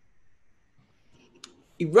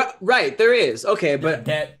 Right, there is. Okay, but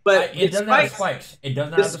it doesn't have spikes. It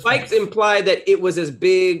does not have the spikes imply that it was as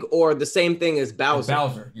big or the same thing as Bowser.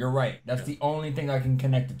 Bowser, you're right. That's the only thing I can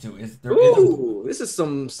connect it to. This is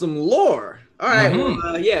some lore. All right,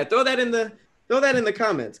 well, yeah, throw that in the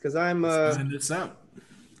comments because I'm this out.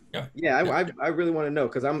 Yeah, I really want to know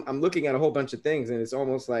because I'm looking at a whole bunch of things and it's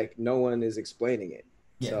almost like no one is explaining it.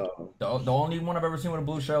 Yeah. So the only one I've ever seen with a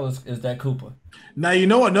blue shell is that Koopa.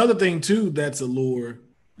 Now another thing too that's a lure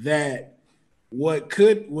that what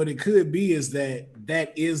it could be is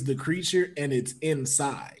that is the creature and it's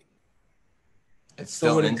inside. It's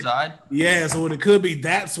still inside? Yeah, so what it could be,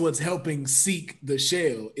 that's what's helping seek the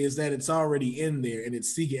shell, is that it's already in there and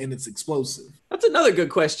it's seeking and it's explosive. That's another good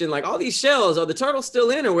question. Like all these shells, are the turtles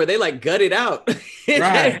still in or were they like gutted out?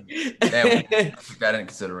 Right. Damn, I took that into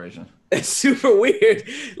consideration. It's super weird.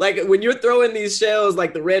 Like when you're throwing these shells,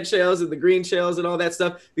 like the red shells and the green shells and all that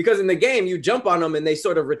stuff, because in the game you jump on them and they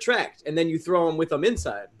sort of retract and then you throw them with them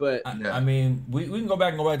inside. But I mean, we can go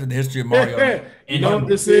back to the history of Mario. You know what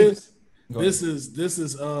this is? This is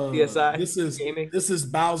CSI this is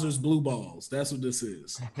Bowser's blue balls. That's what this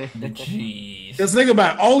is. Jeez. Just think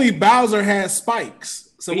about it. Only Bowser has spikes.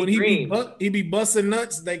 So when he be busting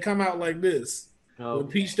nuts, they come out like this. Oh. When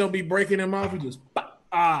Peach don't be breaking them off, he just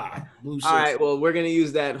blue shit. All right, well, we're gonna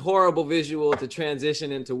use that horrible visual to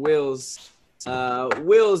transition into Will's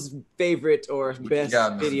favorite or best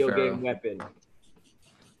video game weapon.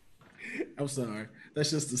 I'm sorry.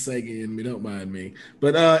 That's just the Sega in me. Don't mind me.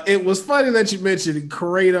 But it was funny that you mentioned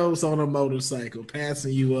Kratos on a motorcycle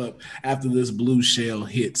passing you up after this blue shell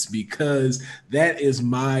hits, because that is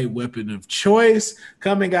my weapon of choice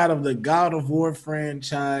coming out of the God of War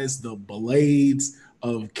franchise, the Blades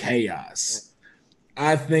of Chaos.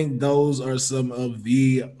 I think those are some of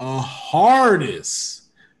the hardest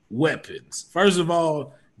weapons. First of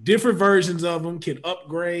all, different versions of them can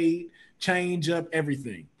upgrade, change up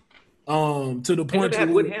everything. To the point they have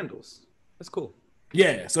wood handles. That's cool.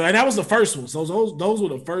 Yeah, so and that was the first one. So those were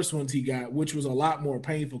the first ones he got, which was a lot more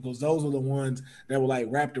painful because those were the ones that were like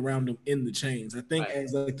wrapped around him in the chains. I think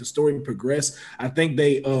as like the story progressed, I think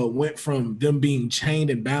they went from them being chained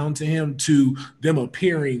and bound to him to them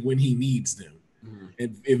appearing when he needs them.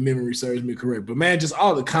 If memory serves me correct. But man, just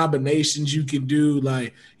all the combinations you can do,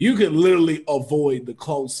 like you can literally avoid the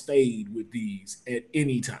close fade with these at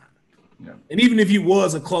any time. Yeah. And even if you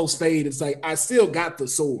was a close fade, it's like I still got the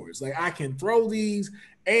swords. Like I can throw these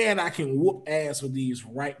and I can whoop ass with these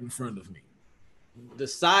right in front of me. The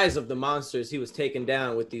size of the monsters he was taking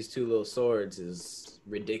down with these two little swords is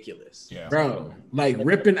ridiculous. Yeah. Bro, like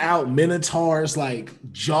ripping out minotaurs like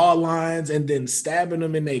jawlines and then stabbing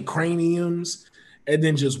them in their craniums. And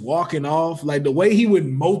then just walking off, like the way he would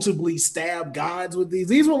multiply stab gods with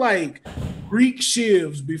these were like Greek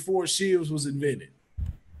shivs before shivs was invented.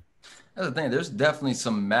 That's the thing. There's definitely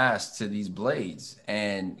some mass to these blades,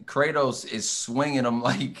 and Kratos is swinging them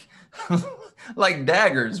like like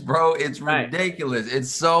daggers, bro. It's ridiculous.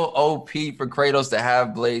 It's so OP for Kratos to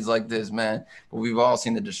have blades like this, man. But we've all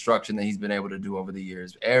seen the destruction that he's been able to do over the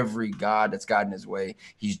years. Every god that's gotten his way,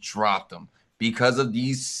 he's dropped them because of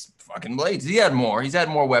these fucking blades. He's had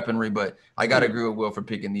more weaponry, but I gotta agree with Will for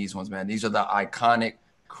picking these ones, man. These are the iconic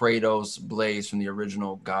Kratos blades from the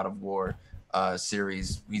original God of War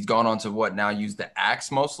series. He's gone on to what now use the axe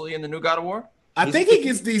mostly in the new God of War. I think he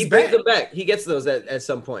gets these back. He gets those at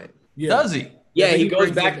some point. Yeah. Does he? Yeah, he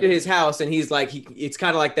goes back to his house and he's like, it's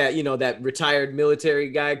kind of like that, you know, that retired military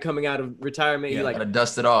guy coming out of retirement. Yeah, he like gotta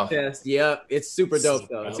dust it off. Yep, it's super dope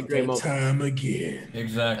though. It's a great moment. Time again.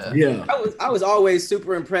 Exactly. Yeah. I was always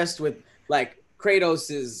super impressed with like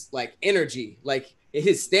Kratos's like energy, like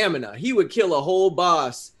his stamina. He would kill a whole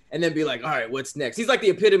boss and then be like, all right, what's next? He's like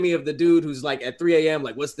the epitome of the dude who's like at 3 a.m.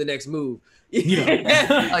 like, what's the next move?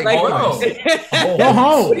 Yeah. like, go home.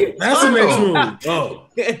 That's the next move. Oh.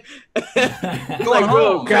 Like,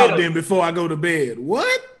 bro, count then before I go to bed.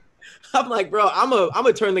 What? I'm like, bro, I'm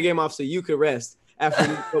gonna turn the game off so you can rest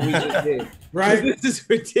after what we just did. Right? This is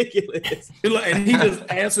ridiculous. And he just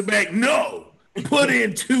answered back, no. Put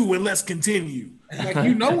in 2 and let's continue. Like,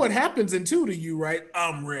 you know what happens in 2 to you, right?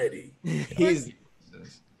 I'm ready.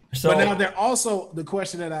 But now there also the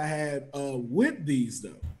question that I had with these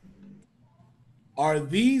though. Are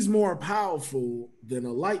these more powerful than a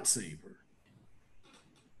lightsaber?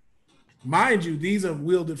 Mind you, these are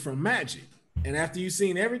wielded from magic. And after you've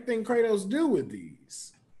seen everything Kratos do with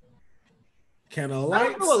these, can a lightsaber... I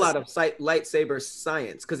don't know a lot of lightsaber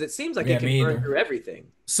science because it seems like it can burn through everything.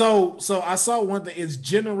 So I saw one thing. It's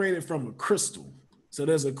generated from a crystal. So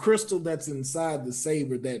there's a crystal that's inside the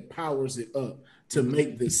saber that powers it up to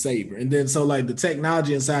make this saber. And then so like the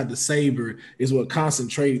technology inside the saber is what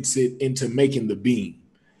concentrates it into making the beam.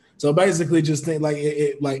 So basically just think like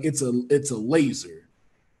it's a laser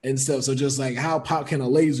and stuff. So just like how can a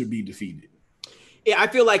laser be defeated? Yeah, I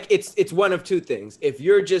feel like it's one of two things. If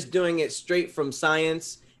you're just doing it straight from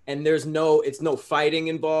science and it's no fighting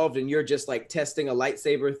involved and you're just like testing a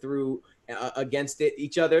lightsaber through against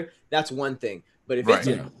each other, that's one thing. But if it's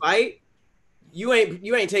a fight, you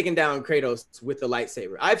ain't taking down Kratos with the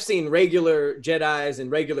lightsaber. I've seen regular Jedis and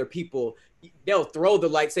regular people, they'll throw the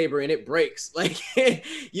lightsaber and it breaks. Like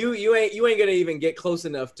you ain't gonna even get close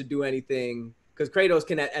enough to do anything because Kratos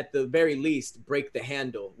can at the very least break the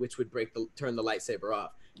handle, which would turn the lightsaber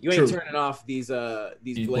off. You ain't turning off these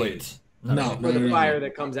blades. No, for the fire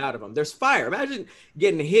that comes out of them. There's fire. Imagine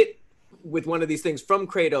getting hit with one of these things from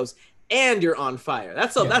Kratos and you're on fire.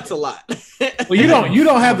 That's a lot. Well, you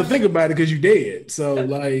don't have to think about it because you dead. So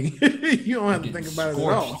like you don't have to think about it at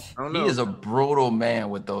all. He is a brutal man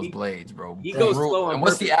with those blades, bro. He goes slow on And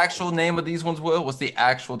what's the actual name of these ones, Will? What's the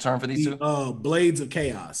actual term for these two? Blades of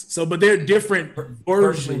Chaos. So, but they're different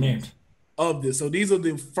versions of this. So these are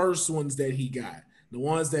the first ones that he got. The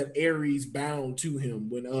ones that Ares bound to him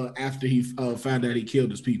when after he found out he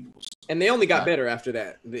killed his people. And they only got better after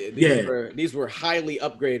that. These were highly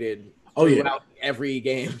upgraded throughout every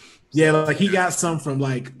game. Yeah, like he got some from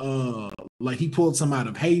like he pulled some out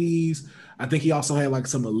of Hades. I think he also had like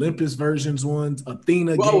some Olympus versions ones.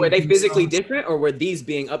 Athena. Whoa, were they physically different or were these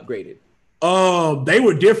being upgraded? They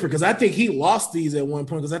were different because I think he lost these at one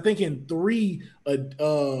point. Because I think in 3,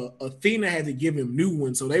 Athena had to give him new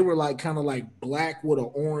ones, so they were like kind of like black with an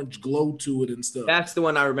orange glow to it and stuff. That's the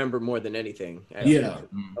one I remember more than anything. Actually. Yeah.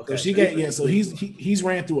 Okay. So she got So he's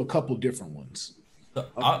ran through a couple different ones. So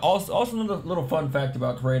also another little fun fact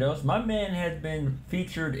about Kratos. My man has been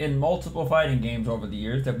featured in multiple fighting games over the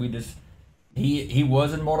years that we just. He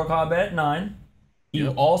was in Mortal Kombat 9. He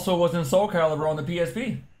also was in Soul Calibur on the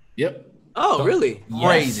PSP. Yep. Oh, so, really?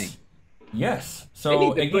 Crazy. Yes. So they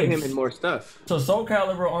need to put him in more stuff. So Soul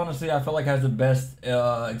Calibur, honestly, I feel like has the best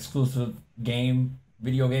exclusive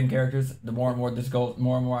video game characters. The more and more this goes,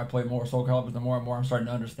 more and more I play more Soul Calibur, the more and more I'm starting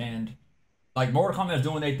to understand. Like Mortal Kombat is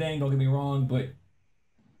doing their thing. Don't get me wrong, but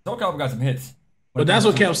Soul Calibur got some hits. But that's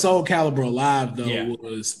what kept Soul Calibur alive, though,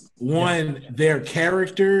 was one, their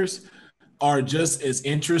characters are just as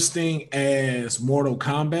interesting as Mortal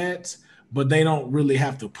Kombat, but they don't really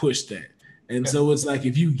have to push that. And so it's like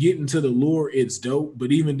if you get into the lore, it's dope.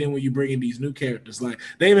 But even then, when you bring in these new characters, like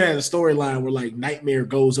they even had a storyline where like Nightmare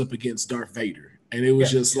goes up against Darth Vader, and it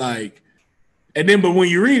was just like, and then but when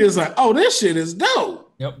you read it, it's like, oh, this shit is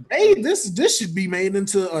dope. Yep. Hey, this should be made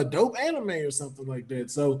into a dope anime or something like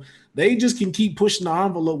that. So they just can keep pushing the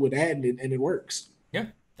envelope with adding it, and it works. Yeah,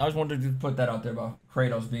 I just wanted to put that out there about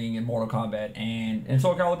Kratos being in Mortal Kombat and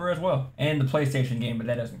Soul Calibur as well, and the PlayStation game, but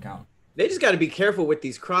that doesn't count. They just got to be careful with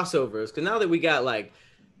these crossovers because now that we got like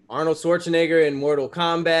Arnold Schwarzenegger in Mortal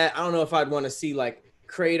Kombat, I don't know if I'd want to see like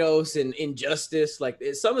Kratos and Injustice. Like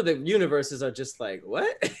some of the universes are just like,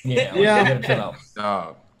 what? Yeah, chill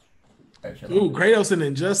out. Ooh, Kratos and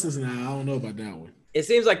Injustice now. I don't know about that one. It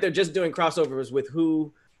seems like they're just doing crossovers with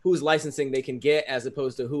whose licensing they can get as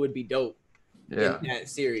opposed to who would be dope in that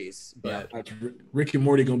series. But Rick and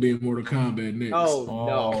Morty gonna be in Mortal Kombat next. Oh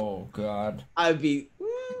no! Oh God! I'd be.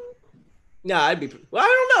 Well, I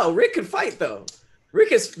don't know. Rick could fight though. Rick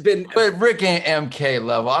has been. But Rick ain't MK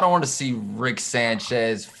level. I don't want to see Rick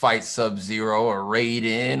Sanchez fight Sub-Zero or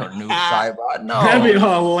Raiden or Noob Saibot. No, that'd be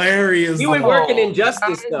hilarious. He would work in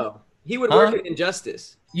Injustice though. He would work in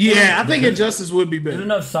Injustice. Yeah, I think Injustice would be better. There's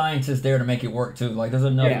enough scientists there to make it work too. Like there's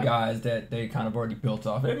enough guys that they kind of already built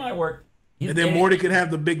off. It might work. And then Morty could have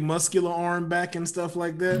the big muscular arm back and stuff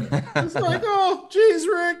like that. It's like, oh, geez,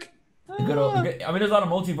 Rick. I mean, there's a lot of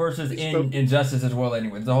multiverses in Injustice as well.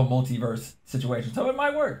 Anyway, the whole multiverse situation, so it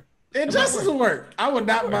might work. Injustice will work. I would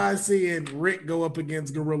not mind seeing Rick go up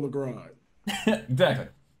against Gorilla Grodd. Exactly.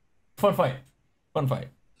 Fun fight. A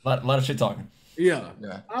lot of shit talking. Yeah,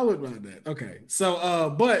 I would mind that. Okay,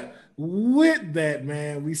 so but with that,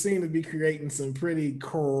 man, we seem to be creating some pretty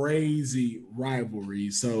crazy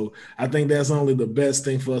rivalries. So I think that's only the best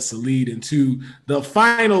thing for us to lead into the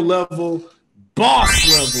final level, boss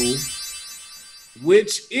level,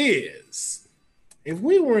 which is, if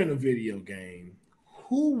we were in a video game,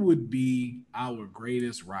 who would be our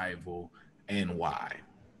greatest rival and why?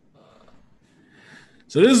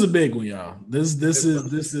 So this is a big one, y'all. This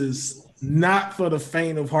is not for the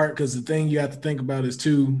faint of heart, because the thing you have to think about is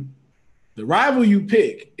too, the rival you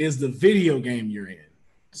pick is the video game you're in.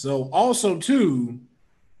 So also too,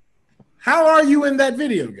 how are you in that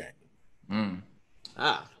video game?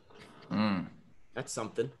 That's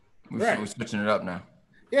something. We're switching it up now.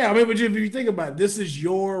 Yeah, I mean, but if you think about it, this is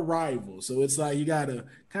your rival. So it's like you got to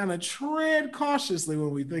kind of tread cautiously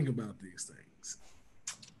when we think about these things.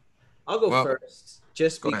 I'll go first,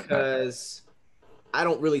 just because I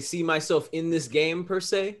don't really see myself in this game per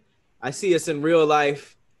se. I see us in real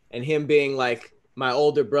life and him being like my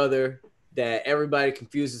older brother that everybody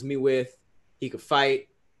confuses me with. He could fight.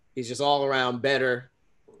 He's just all around better.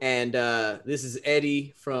 And this is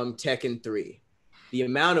Eddie from Tekken 3. The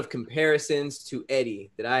amount of comparisons to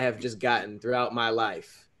Eddie that I have just gotten throughout my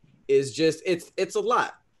life is just, it's a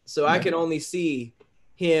lot. So I can only see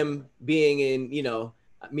him being in,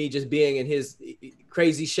 me just being in his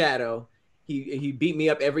crazy shadow. He beat me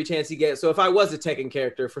up every chance he gets. So if I was a Tekken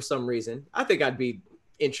character for some reason, I think I'd be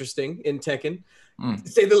interesting in Tekken, to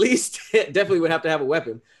say the least. Definitely would have to have a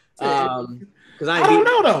weapon. Because I don't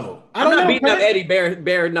know though. I'm not beating up Eddie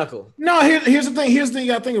bare knuckle. No, here's the thing. Here's the thing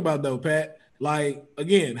you got to think about though, Pat. Like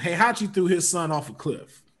again, Heihachi threw his son off a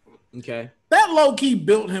cliff. Okay. That low key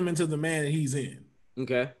built him into the man that he's in.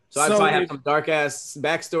 Okay. So I'd probably have some dark ass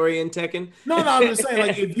backstory in Tekken. No, I'm just saying,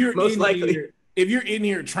 like, if you're most likely here, if you're in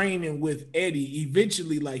here training with Eddie,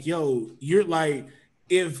 eventually, like, you're like,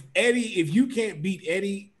 if you can't beat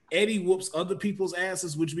Eddie whoops other people's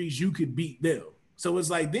asses, which means you could beat them. So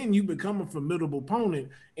it's like then you become a formidable opponent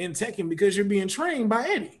in Tekken because you're being trained by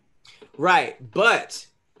Eddie. Right, but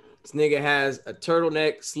this nigga has a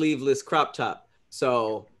turtleneck sleeveless crop top.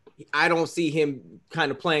 So I don't see him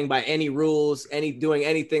kind of playing by any rules, doing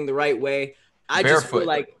anything the right way. I just feel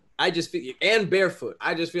like and barefoot.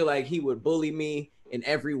 I just feel like he would bully me in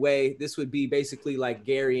every way. This would be basically like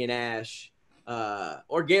Gary and Ash,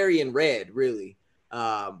 or Gary and Red, really.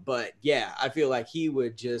 But yeah, I feel like he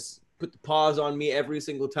would just put the paws on me every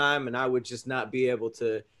single time, and I would just not be able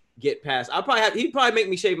to get past. He'd probably make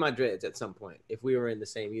me shave my dreads at some point if we were in the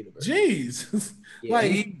same universe. Jeez. Yeah.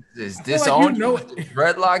 Like, is this like on the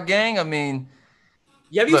Dreadlock gang? I mean,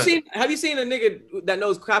 have you seen a nigga that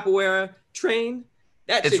knows capoeira train?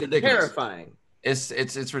 That shit is terrifying.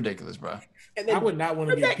 It's ridiculous, bro. And then, I would not want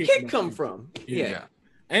to get that kick come from. Yeah.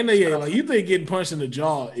 And like you think getting punched in the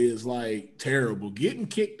jaw is like terrible. Getting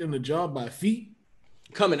kicked in the jaw by feet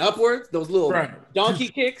coming upwards, those little donkey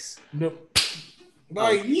kicks. No.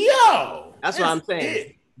 Like, yo. That's what I'm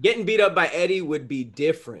saying. Getting beat up by Eddie would be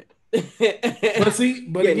different. But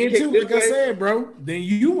again, too, like I said, bro, then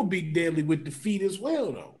you would be deadly with the feet as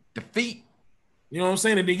well, though. The feet. You know what I'm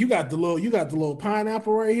saying? And then you got the little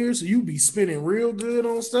pineapple right here, so you be spinning real good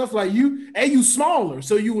on stuff. Like you smaller,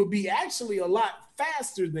 so you would be actually a lot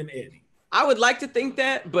faster than Eddie. I would like to think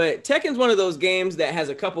that, but Tekken's one of those games that has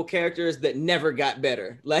a couple characters that never got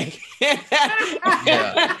better. Like, you know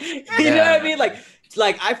what I mean? Like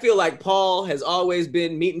I feel like Paul has always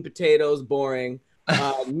been meat and potatoes, boring.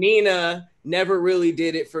 Nina never really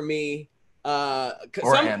did it for me. A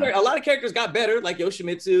lot of characters got better, like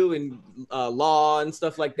Yoshimitsu and Law and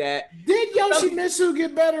stuff like that. Did Yoshimitsu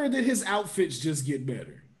get better, or did his outfits just get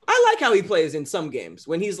better? I like how he plays in some games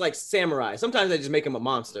when he's like samurai. Sometimes I just make him a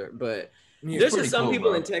monster, but there's just some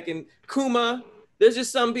people in Tekken. Kuma, there's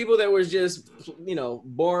just some people that was just,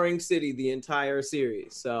 boring city the entire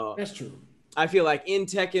series. So that's true. I feel like in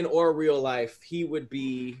Tekken or real life, he would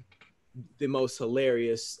be the most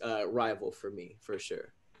hilarious rival for me, for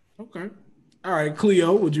sure. Okay. All right,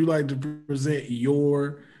 Cleo, would you like to present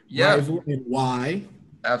your rival and why?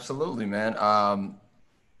 Absolutely, man. I'm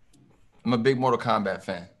a big Mortal Kombat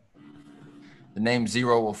fan. The name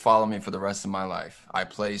Zero will follow me for the rest of my life. I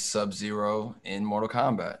play Sub-Zero in Mortal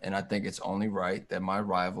Kombat, and I think it's only right that my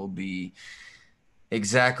rival be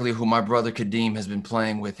exactly who my brother Kadeem has been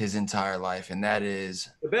playing with his entire life, and that is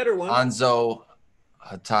the better one, Hanzo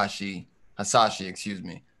Hasashi,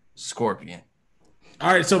 Scorpion.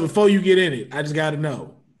 All right, so before you get in it, I just got to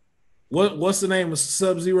know, what's the name of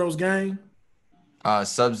Sub-Zero's gang?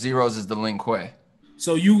 Sub-Zero's is the Lin Kuei.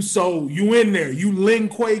 So you in there? You Lin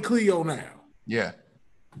Kuei Cleo now? Yeah.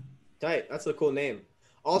 Tight. That's a cool name.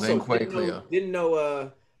 Also, didn't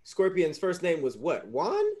know Scorpion's first name was what?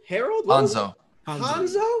 Juan? Harold? Hanzo.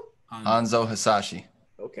 Hanzo Hasashi.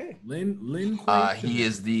 Okay. Lin Kuei. He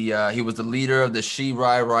was the leader of the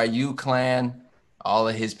Shirai Ryu clan. All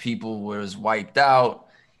of his people was wiped out.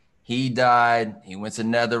 He died. He went to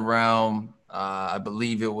NetherRealm. I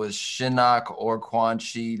believe it was Shinnok or Quan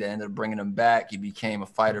Chi that ended up bringing him back. He became a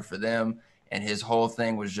fighter for them, and his whole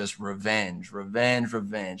thing was just revenge.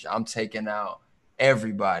 I'm taking out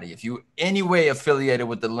everybody. If you any way affiliated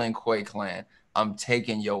with the Lin Kuei clan, I'm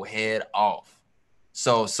taking your head off.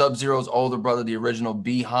 So Sub-Zero's older brother, the original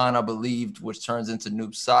Bi-Han, I believe, which turns into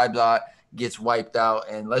Noob Saibot, gets wiped out,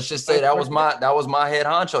 and let's just say that was my head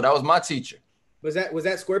honcho. That was my teacher. Was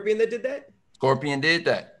that Scorpion that did that? Scorpion did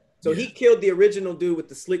that. So he killed the original dude with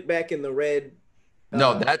the slick back and the red.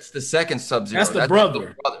 No, that's the second Sub-Zero. That's the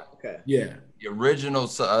brother. Okay. Yeah. The original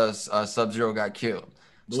Sub-Zero got killed.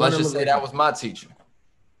 So let's just say that was my teacher.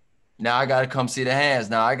 Now I got to come see the hands.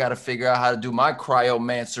 Now I got to figure out how to do my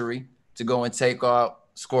cryomancery to go and take out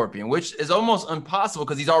Scorpion, which is almost impossible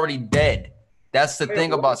because he's already dead. That's the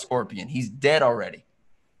thing about Scorpion. He's dead already.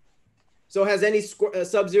 So has any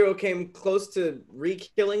Sub-Zero came close to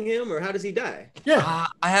re-killing him, or how does he die? Yeah.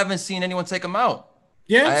 I haven't seen anyone take him out.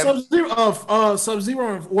 Yeah,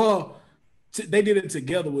 Sub-Zero. Well, they did it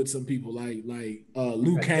together with some people like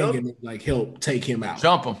Liu Kang and like help take him out.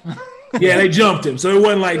 Jump him. Yeah, they jumped him. So it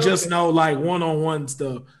wasn't like just like one-on-one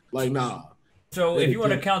stuff. Like, nah. So if you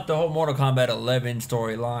want to count the whole Mortal Kombat 11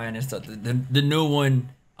 storyline and stuff, the new one,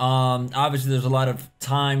 obviously there's a lot of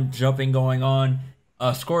time jumping going on.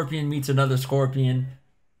 A Scorpion meets another Scorpion,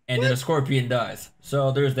 and then a Scorpion dies.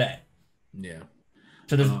 So there's that. Yeah.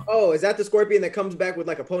 So is that the Scorpion that comes back with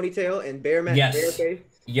like a ponytail and bear face?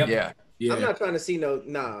 Yep. Yeah. Yeah. I'm not trying to see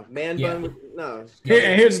man bun. No.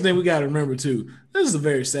 And here's the thing we got to remember too. This is a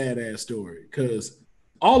very sad ass story because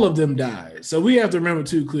all of them died. So we have to remember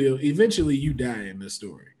too, Cleo. Eventually, you die in this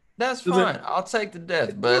story. That's fine. I'll take the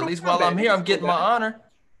death, but at least while I'm here, I'm getting my honor.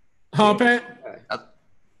 Huh, Pat?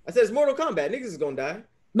 I said it's Mortal Kombat. Niggas is gonna die.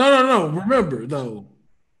 No. Remember though,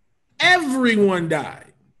 everyone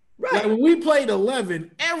died. Right. Like when we played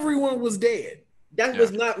 11, everyone was dead. That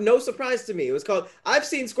was no surprise to me. It was called, I've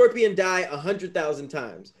seen Scorpion die 100,000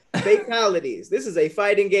 times. Fatalities. This is a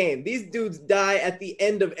fighting game. These dudes die at the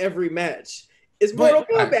end of every match. It's Mortal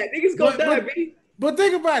Kombat. Niggas gonna die, baby. But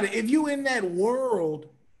think about it. If you in that world,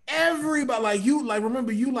 everybody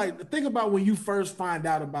remember think about when you first find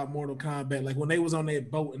out about Mortal Kombat, like when they was on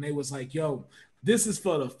that boat and they was like, yo, this is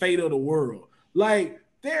for the fate of the world. Like,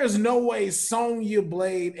 there's no way Sonya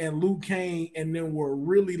Blade and Liu Kang and then were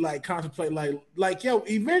really like contemplate like yo,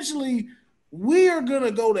 eventually we are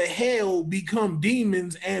gonna go to hell, become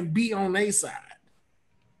demons, and be on their side.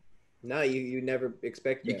 No, you never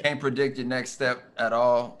expect that. You can't predict your next step at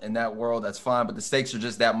all in that world. That's fine, but the stakes are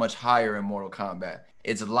just that much higher in Mortal Kombat.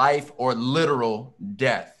 It's life or literal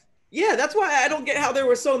death. Yeah, that's why I don't get how there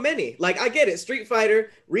were so many. Like, I get it. Street Fighter,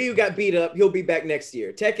 Ryu got beat up. He'll be back next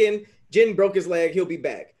year. Tekken, Jin broke his leg. He'll be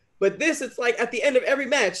back. But this, it's like at the end of every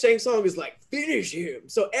match, Shang Tsung is like, finish him.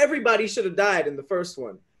 So everybody should have died in the first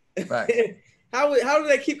one. Right. How do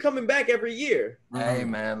they keep coming back every year? Hey,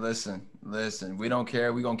 man, listen. We don't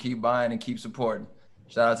care. We're going to keep buying and keep supporting.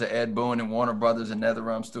 Shout out to Ed Boon and Warner Brothers and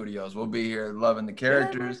NetherRealm Studios. We'll be here loving the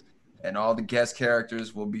characters and all the guest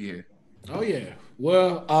characters will be here. Oh, yeah.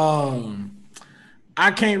 Well,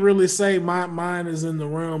 I can't really say mine is in the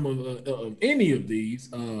realm of any of these.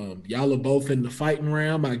 Y'all are both in the fighting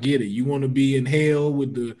realm. I get it. You want to be in hell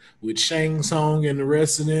with Shang Tsung and the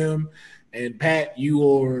rest of them. And Pat, you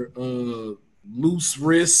are loose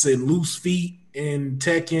wrists and loose feet in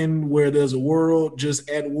Tekken, where there's a world just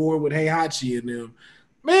at war with Heihachi and them.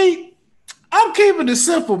 Me, I'm keeping it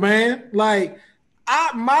simple, man. Like,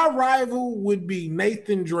 my rival would be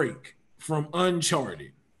Nathan Drake from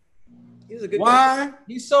Uncharted. He's a good Why? guy.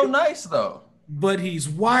 He's so nice, though. But he's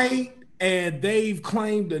white, and they've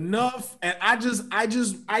claimed enough. And I just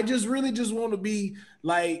really just want to be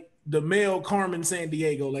like the male Carmen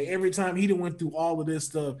Sandiego. Like, every time he done went through all of this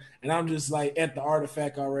stuff, and I'm just like at the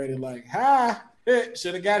artifact already. Like,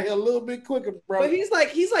 should have got here a little bit quicker, bro. But he's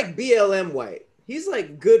like BLM white. He's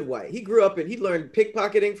like good white. He grew up he learned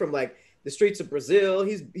pickpocketing from like the streets of Brazil.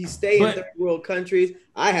 He stayed in third world countries.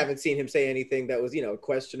 I haven't seen him say anything that was,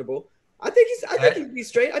 questionable. I think he'd be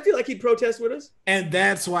straight. I feel like he'd protest with us. And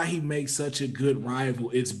that's why he makes such a good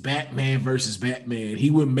rival. It's Batman versus Batman.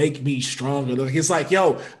 He would make me stronger. Like, it's like,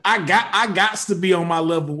 yo, I got to be on my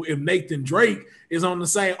level if Nathan Drake is on the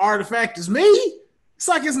same artifact as me. It's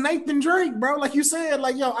like it's Nathan Drake, bro. Like you said,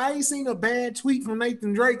 like, yo, I ain't seen a bad tweet from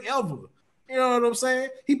Nathan Drake ever. You know what I'm saying?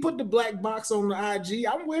 He put the black box on the IG.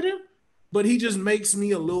 I'm with him. But he just makes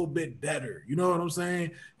me a little bit better. You know what I'm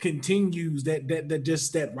saying? Continues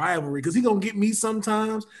that rivalry. Because he gonna get me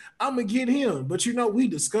sometimes. I'm gonna get him. But we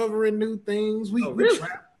discovering new things.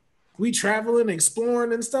 We traveling,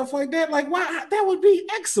 exploring, and stuff like that. Like, why? That would be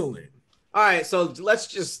excellent. All right, so let's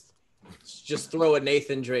just throw a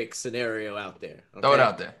Nathan Drake scenario out there. Okay? Throw it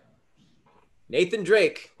out there. Nathan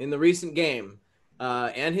Drake in the recent game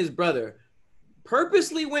and his brother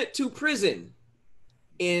purposely went to prison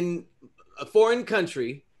in a foreign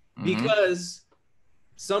country because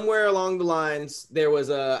somewhere along the lines there was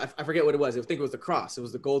I forget what it was. I think it was the cross. It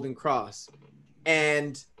was the Golden Cross.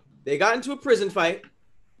 And they got into a prison fight.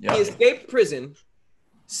 Yep. He escaped prison,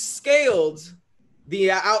 scaled the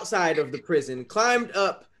outside of the prison, climbed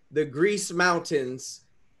up the Greece mountains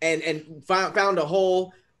and found a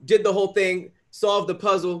hole, did the whole thing, solved the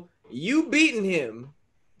puzzle. You beating him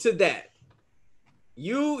to that.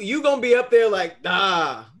 You gonna be up there like,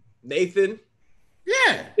 Nathan.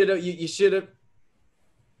 Yeah. You should have.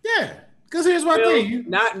 Yeah. Because here's my thing.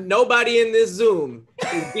 Nobody in this Zoom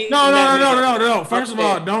is beating No. First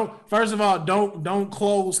of all, don't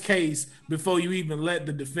close case before you even let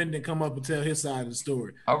the defendant come up and tell his side of the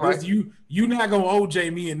story. All right. You not gonna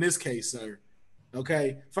OJ me in this case, sir.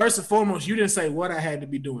 Okay. First and foremost, you didn't say what I had to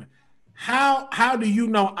be doing. How do you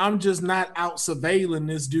know I'm just not out surveilling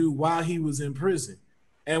this dude while he was in prison?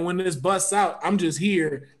 And when this busts out, I'm just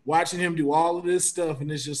here watching him do all of this stuff,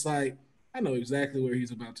 and it's just like, I know exactly where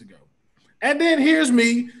he's about to go. And then here's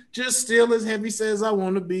me, just still as heavy as I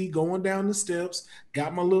want to be, going down the steps,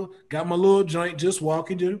 got my little joint, just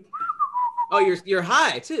walking. Oh, you're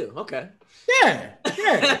high too. Okay. Yeah.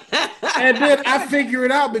 And then I figure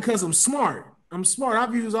it out because I'm smart.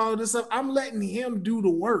 I've used all of this stuff. I'm letting him do the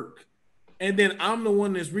work. And then I'm the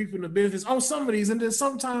one that's reaping the benefits on some of these. And then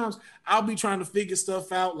sometimes I'll be trying to figure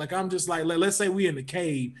stuff out. Like, I'm just like, let's say we in the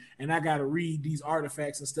cave and I got to read these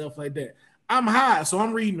artifacts and stuff like that. I'm high, so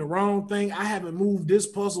I'm reading the wrong thing. I haven't moved this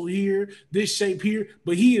puzzle here, this shape here,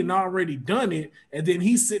 but he had already done it. And then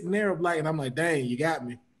he's sitting there like, and I'm like, dang, you got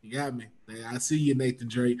me. I see you, Nathan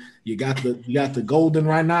Drake. You got the golden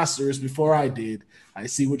rhinoceros before I did. I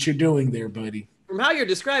see what you're doing there, buddy. From how you're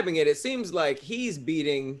describing it, it seems like he's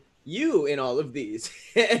beating you in all of these.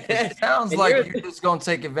 It sounds like you're just gonna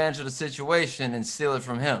take advantage of the situation and steal it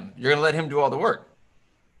from him. You're gonna let him do all the work.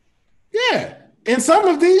 Yeah, in some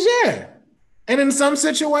of these, yeah, and in some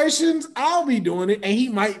situations, I'll be doing it, and he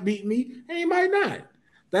might beat me, and he might not.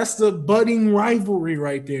 That's the budding rivalry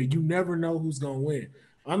right there. You never know who's gonna win.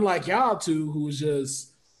 Unlike y'all two, who's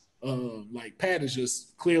just like Pat is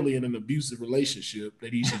just clearly in an abusive relationship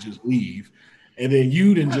that he should just leave. And then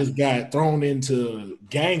you then just got thrown into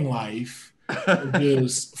gang life,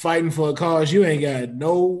 just fighting for a cause you ain't got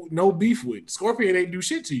no beef with. Scorpion ain't do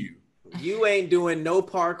shit to you. You ain't doing no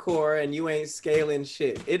parkour and you ain't scaling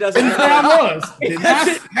shit. It doesn't matter. It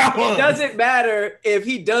doesn't matter if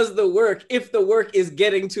he does the work, if the work is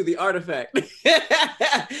getting to the artifact.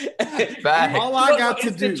 All I got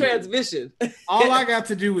to do transmission. All I got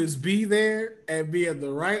to do is be there and be at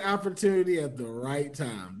the right opportunity at the right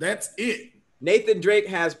time. That's it. Nathan Drake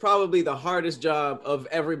has probably the hardest job of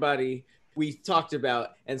everybody we talked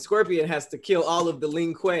about, and Scorpion has to kill all of the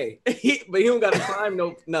Ling Kuei, but he don't got to climb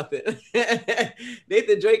nothing.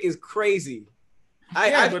 Nathan Drake is crazy.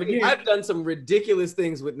 I've done some ridiculous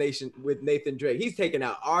things with Nathan Drake. He's taken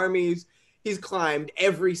out armies. He's climbed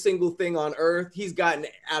every single thing on Earth. He's gotten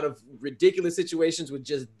out of ridiculous situations with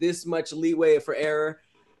just this much leeway for error.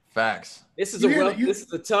 Facts. This is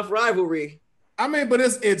a tough rivalry. I mean, but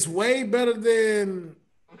it's way better than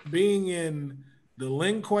being in the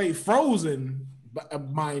Ling Kuei Frozen,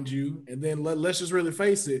 mind you, and then let's just really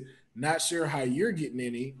face it. Not sure how you're getting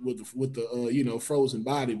any with the frozen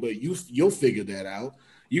body, but you'll figure that out.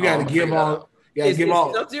 You got to give all. Is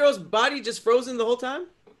Sub-Zero's body just frozen the whole time?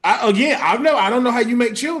 I don't know how you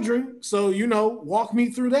make children, so walk me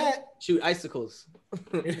through that. Shoot icicles.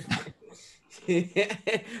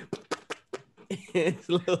 And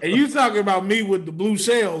you talking about me with the blue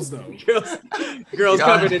shells though? Girls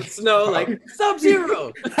covered in snow like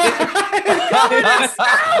Sub-Zero.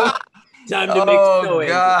 Time to make snow.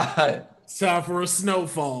 God. It's time for a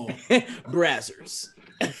snowfall. Brazzers.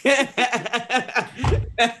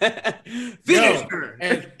 Finish her.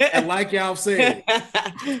 And like y'all said,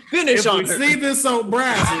 finish on her. If we see this on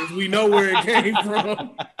Brazzers, we know where it came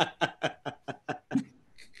from.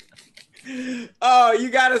 Oh, you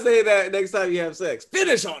gotta say that next time you have sex.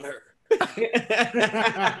 Finish on her.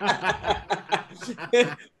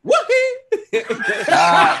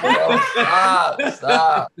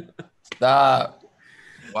 Stop. Wow.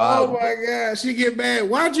 Oh my God, she get mad.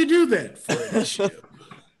 Why'd you do that? Friendship.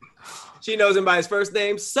 She knows him by his first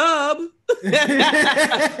name, Sub. You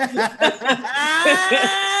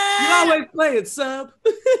always play it, Sub.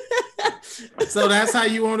 So that's how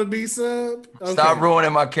you want to be, Sub? Okay. Stop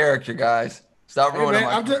ruining my character, guys. Stop ruining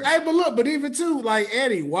my character. But even too, like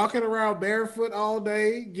Eddie, walking around barefoot all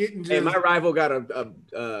day, getting just... Hey, my rival got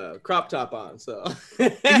a crop top on, so...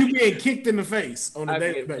 You being kicked in the face on a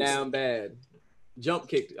daily basis. Down bad. Jump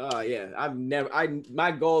kicked. Oh yeah,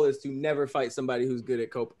 my goal is to never fight somebody who's good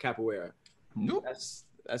at capoeira. Nope. That's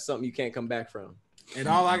something you can't come back from. And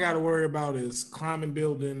all I got to worry about is climbing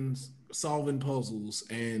buildings, solving puzzles,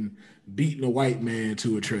 and beating a white man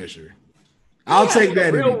to a treasure. I'll take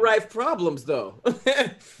that. Real life problems though.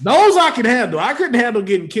 Those I can handle. I couldn't handle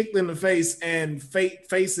getting kicked in the face and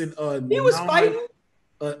facing a. He was fighting.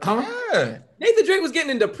 Yeah. Nathan Drake was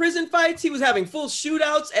getting into prison fights. He was having full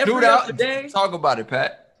shootouts every other day. Talk about it,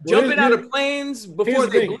 Pat. Jumping out of planes before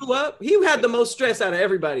they blew up. He had the most stress out of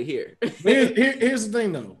everybody here. Here's the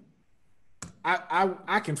thing, though.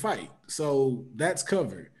 I can fight, so that's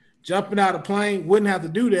covered. Jumping out of plane wouldn't have to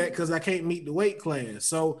do that because I can't meet the weight class.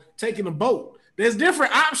 So taking a boat, there's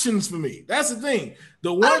different options for me. That's the thing. I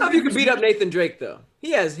don't know if you can beat up Nathan Drake though.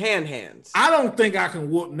 He has hands. I don't think I can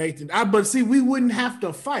whoop Nathan. But see, we wouldn't have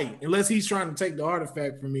to fight unless he's trying to take the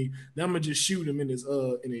artifact from me. Then I'm gonna just shoot him in his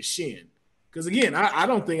shin. Because again, I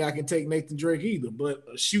don't think I can take Nathan Drake either. But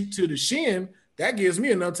a shoot to the shin, that gives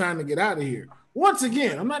me enough time to get out of here. Once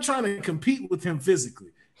again, I'm not trying to compete with him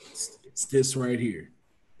physically. It's this right here.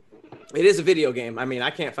 It is a video game. I mean, I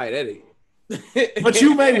can't fight Eddie. But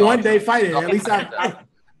you may one day fight it. At least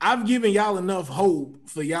I've given y'all enough hope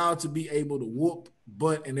for y'all to be able to whoop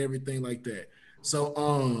butt and everything like that.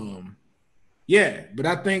 So yeah, but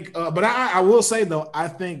I think I will say though, I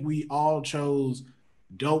think we all chose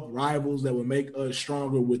dope rivals that would make us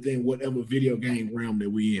stronger within whatever video game realm that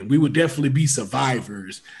we in. We would definitely be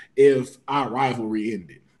survivors if our rivalry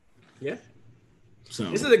ended. Yeah. So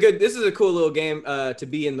this is a cool little game to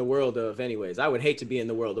be in the world of anyways. I would hate to be in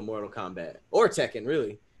the world of Mortal Kombat or Tekken,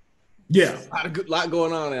 really. Yeah. Lot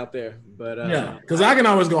going on out there. But Yeah, because I can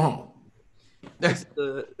always go home.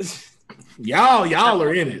 Y'all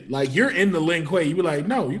are in it. Like you're in the Lin Kuei. You be like,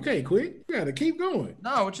 no, you can't quit. You gotta keep going.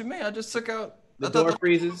 No, what you mean? I just took out the door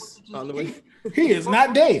freezes on the way. He is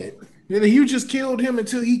not dead. You just killed him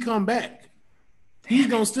until he come back. He's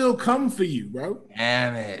gonna still come for you, bro.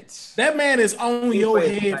 Damn it. That man is on your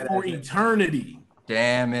head for eternity.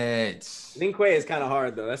 Damn it. Lin Kuei is kind of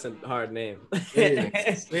hard though. That's a hard name.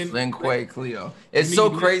 Lin Kuei Cleo. It's so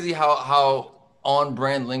crazy how on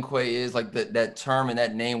brand Lin Kuei is, like that term and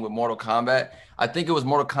that name with Mortal Kombat. I think it was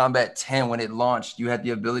Mortal Kombat 10 when it launched. You had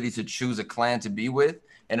the ability to choose a clan to be with,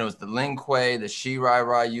 and it was the Lin Kuei, the Shirai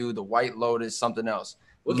Ryu, the White Lotus, something else.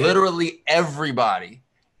 Okay. Literally everybody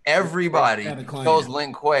chose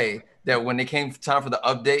Lin Kuei. That when it came time for the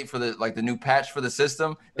update for the new patch for the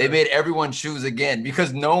system, they made everyone choose again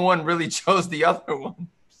because no one really chose the other one.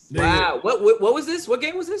 Wow. What was this? What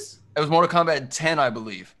game was this? It was Mortal Kombat 10, I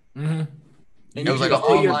believe. Mm-hmm. And it was like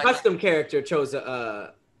your custom character chose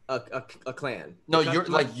a clan. No,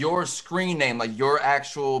 your screen name, like your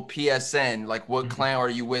actual PSN, like what clan are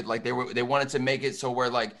you with? Like they wanted to make it so where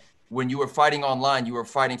like when you were fighting online, you were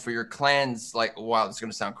fighting for your clan's like wow, this is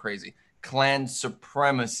gonna sound crazy. Clan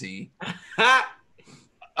supremacy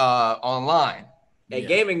online. Hey,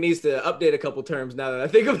 gaming needs to update a couple terms now that I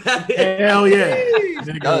think about it. Hell yeah.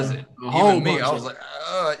 Does it? Even me, I was like,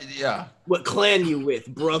 yeah. What clan you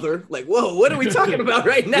with, brother? Like, whoa, what are we talking about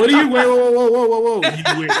right now? What are you whoa.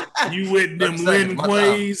 You with them Lin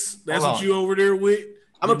Kueis? That's what you over there with?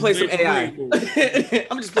 I'm gonna play some AI. I'm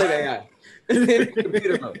gonna just play the AI.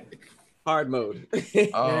 Computer mode. Hard mode.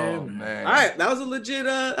 Oh man. All right, that was a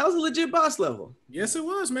legit boss level. Yes, it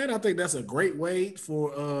was, man. I think that's a great way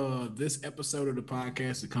for this episode of the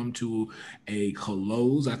podcast to come to a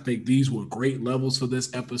close. I think these were great levels for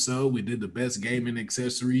this episode. We did the best gaming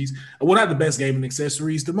accessories. Well, not the best gaming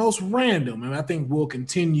accessories, the most random. And I think we'll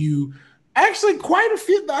continue. Actually, quite a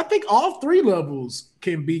few. I think all 3 levels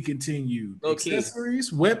can be continued. Okay.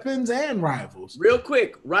 Accessories, weapons, and rivals. Real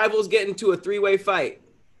quick, rivals get into a 3-way fight.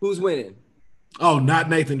 Who's winning? Oh, not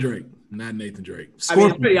Nathan Drake. Not Nathan Drake. Scorpion. I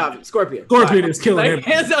mean, it's pretty obvious. Scorpion. Scorpion is killing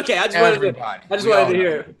everybody. Okay, I just wanted to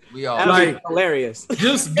hear it. We all like hilarious.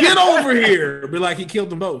 Just get over here. Be like he killed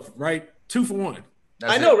them both, right? 2 for 1.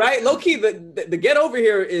 I know, right? Low key, the get over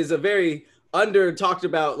here is a very under talked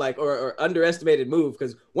about, like or underestimated move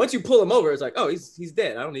because once you pull him over, it's like, oh, he's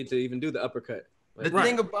dead. I don't need to even do the uppercut. The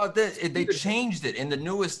thing about this, they changed it in the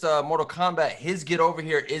newest Mortal Kombat. His get over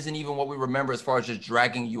here isn't even what we remember as far as just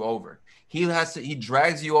dragging you over. He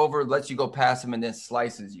drags you over, lets you go past him, and then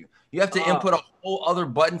slices you. You have to input a whole other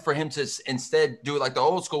button for him to instead do it like the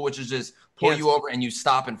old school, which is just pull you over and you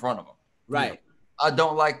stop in front of him. Right. I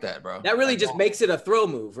don't like that, bro. That really just makes it a throw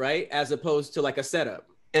move, right? As opposed to like a setup.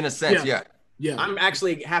 In a sense, yeah. I'm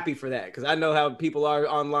actually happy for that because I know how people are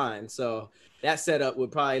online. So that setup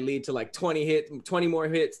would probably lead to like 20 more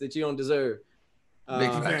hits that you don't deserve.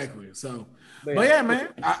 Exactly. So, but yeah, man,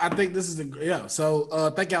 I think this is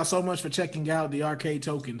So thank y'all so much for checking out the Arcade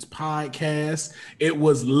Tokens podcast. It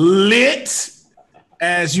was lit.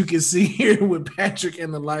 As you can see here with Patrick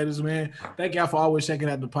and the lighters, man. Thank y'all for always checking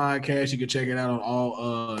out the podcast. You can check it out on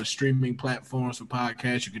all streaming platforms for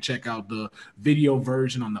podcasts. You can check out the video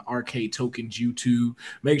version on the Arcade Tokens YouTube.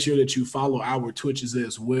 Make sure that you follow our Twitches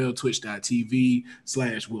as well,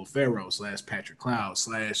 twitch.tv/Will Ferrell /Patrick Cloud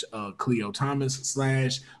 /Cleo Thomas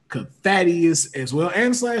 /Thaddeus as well,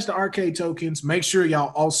 and /the Arcade Tokens. Make sure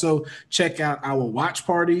y'all also check out our watch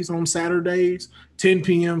parties on Saturdays, 10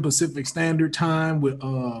 p.m. Pacific Standard Time. With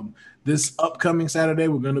this upcoming Saturday,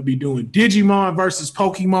 we're going to be doing Digimon versus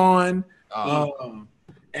Pokemon.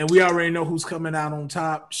 And we already know who's coming out on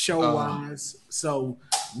top show-wise. So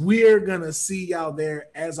we're going to see y'all there.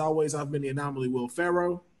 As always, I've been the Anomaly Will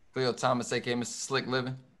Ferrell. Cleo Thomas, a.k.a. Mr. Slick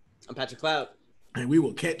Living. I'm Patrick Cloud. And we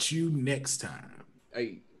will catch you next time.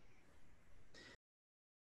 Hey.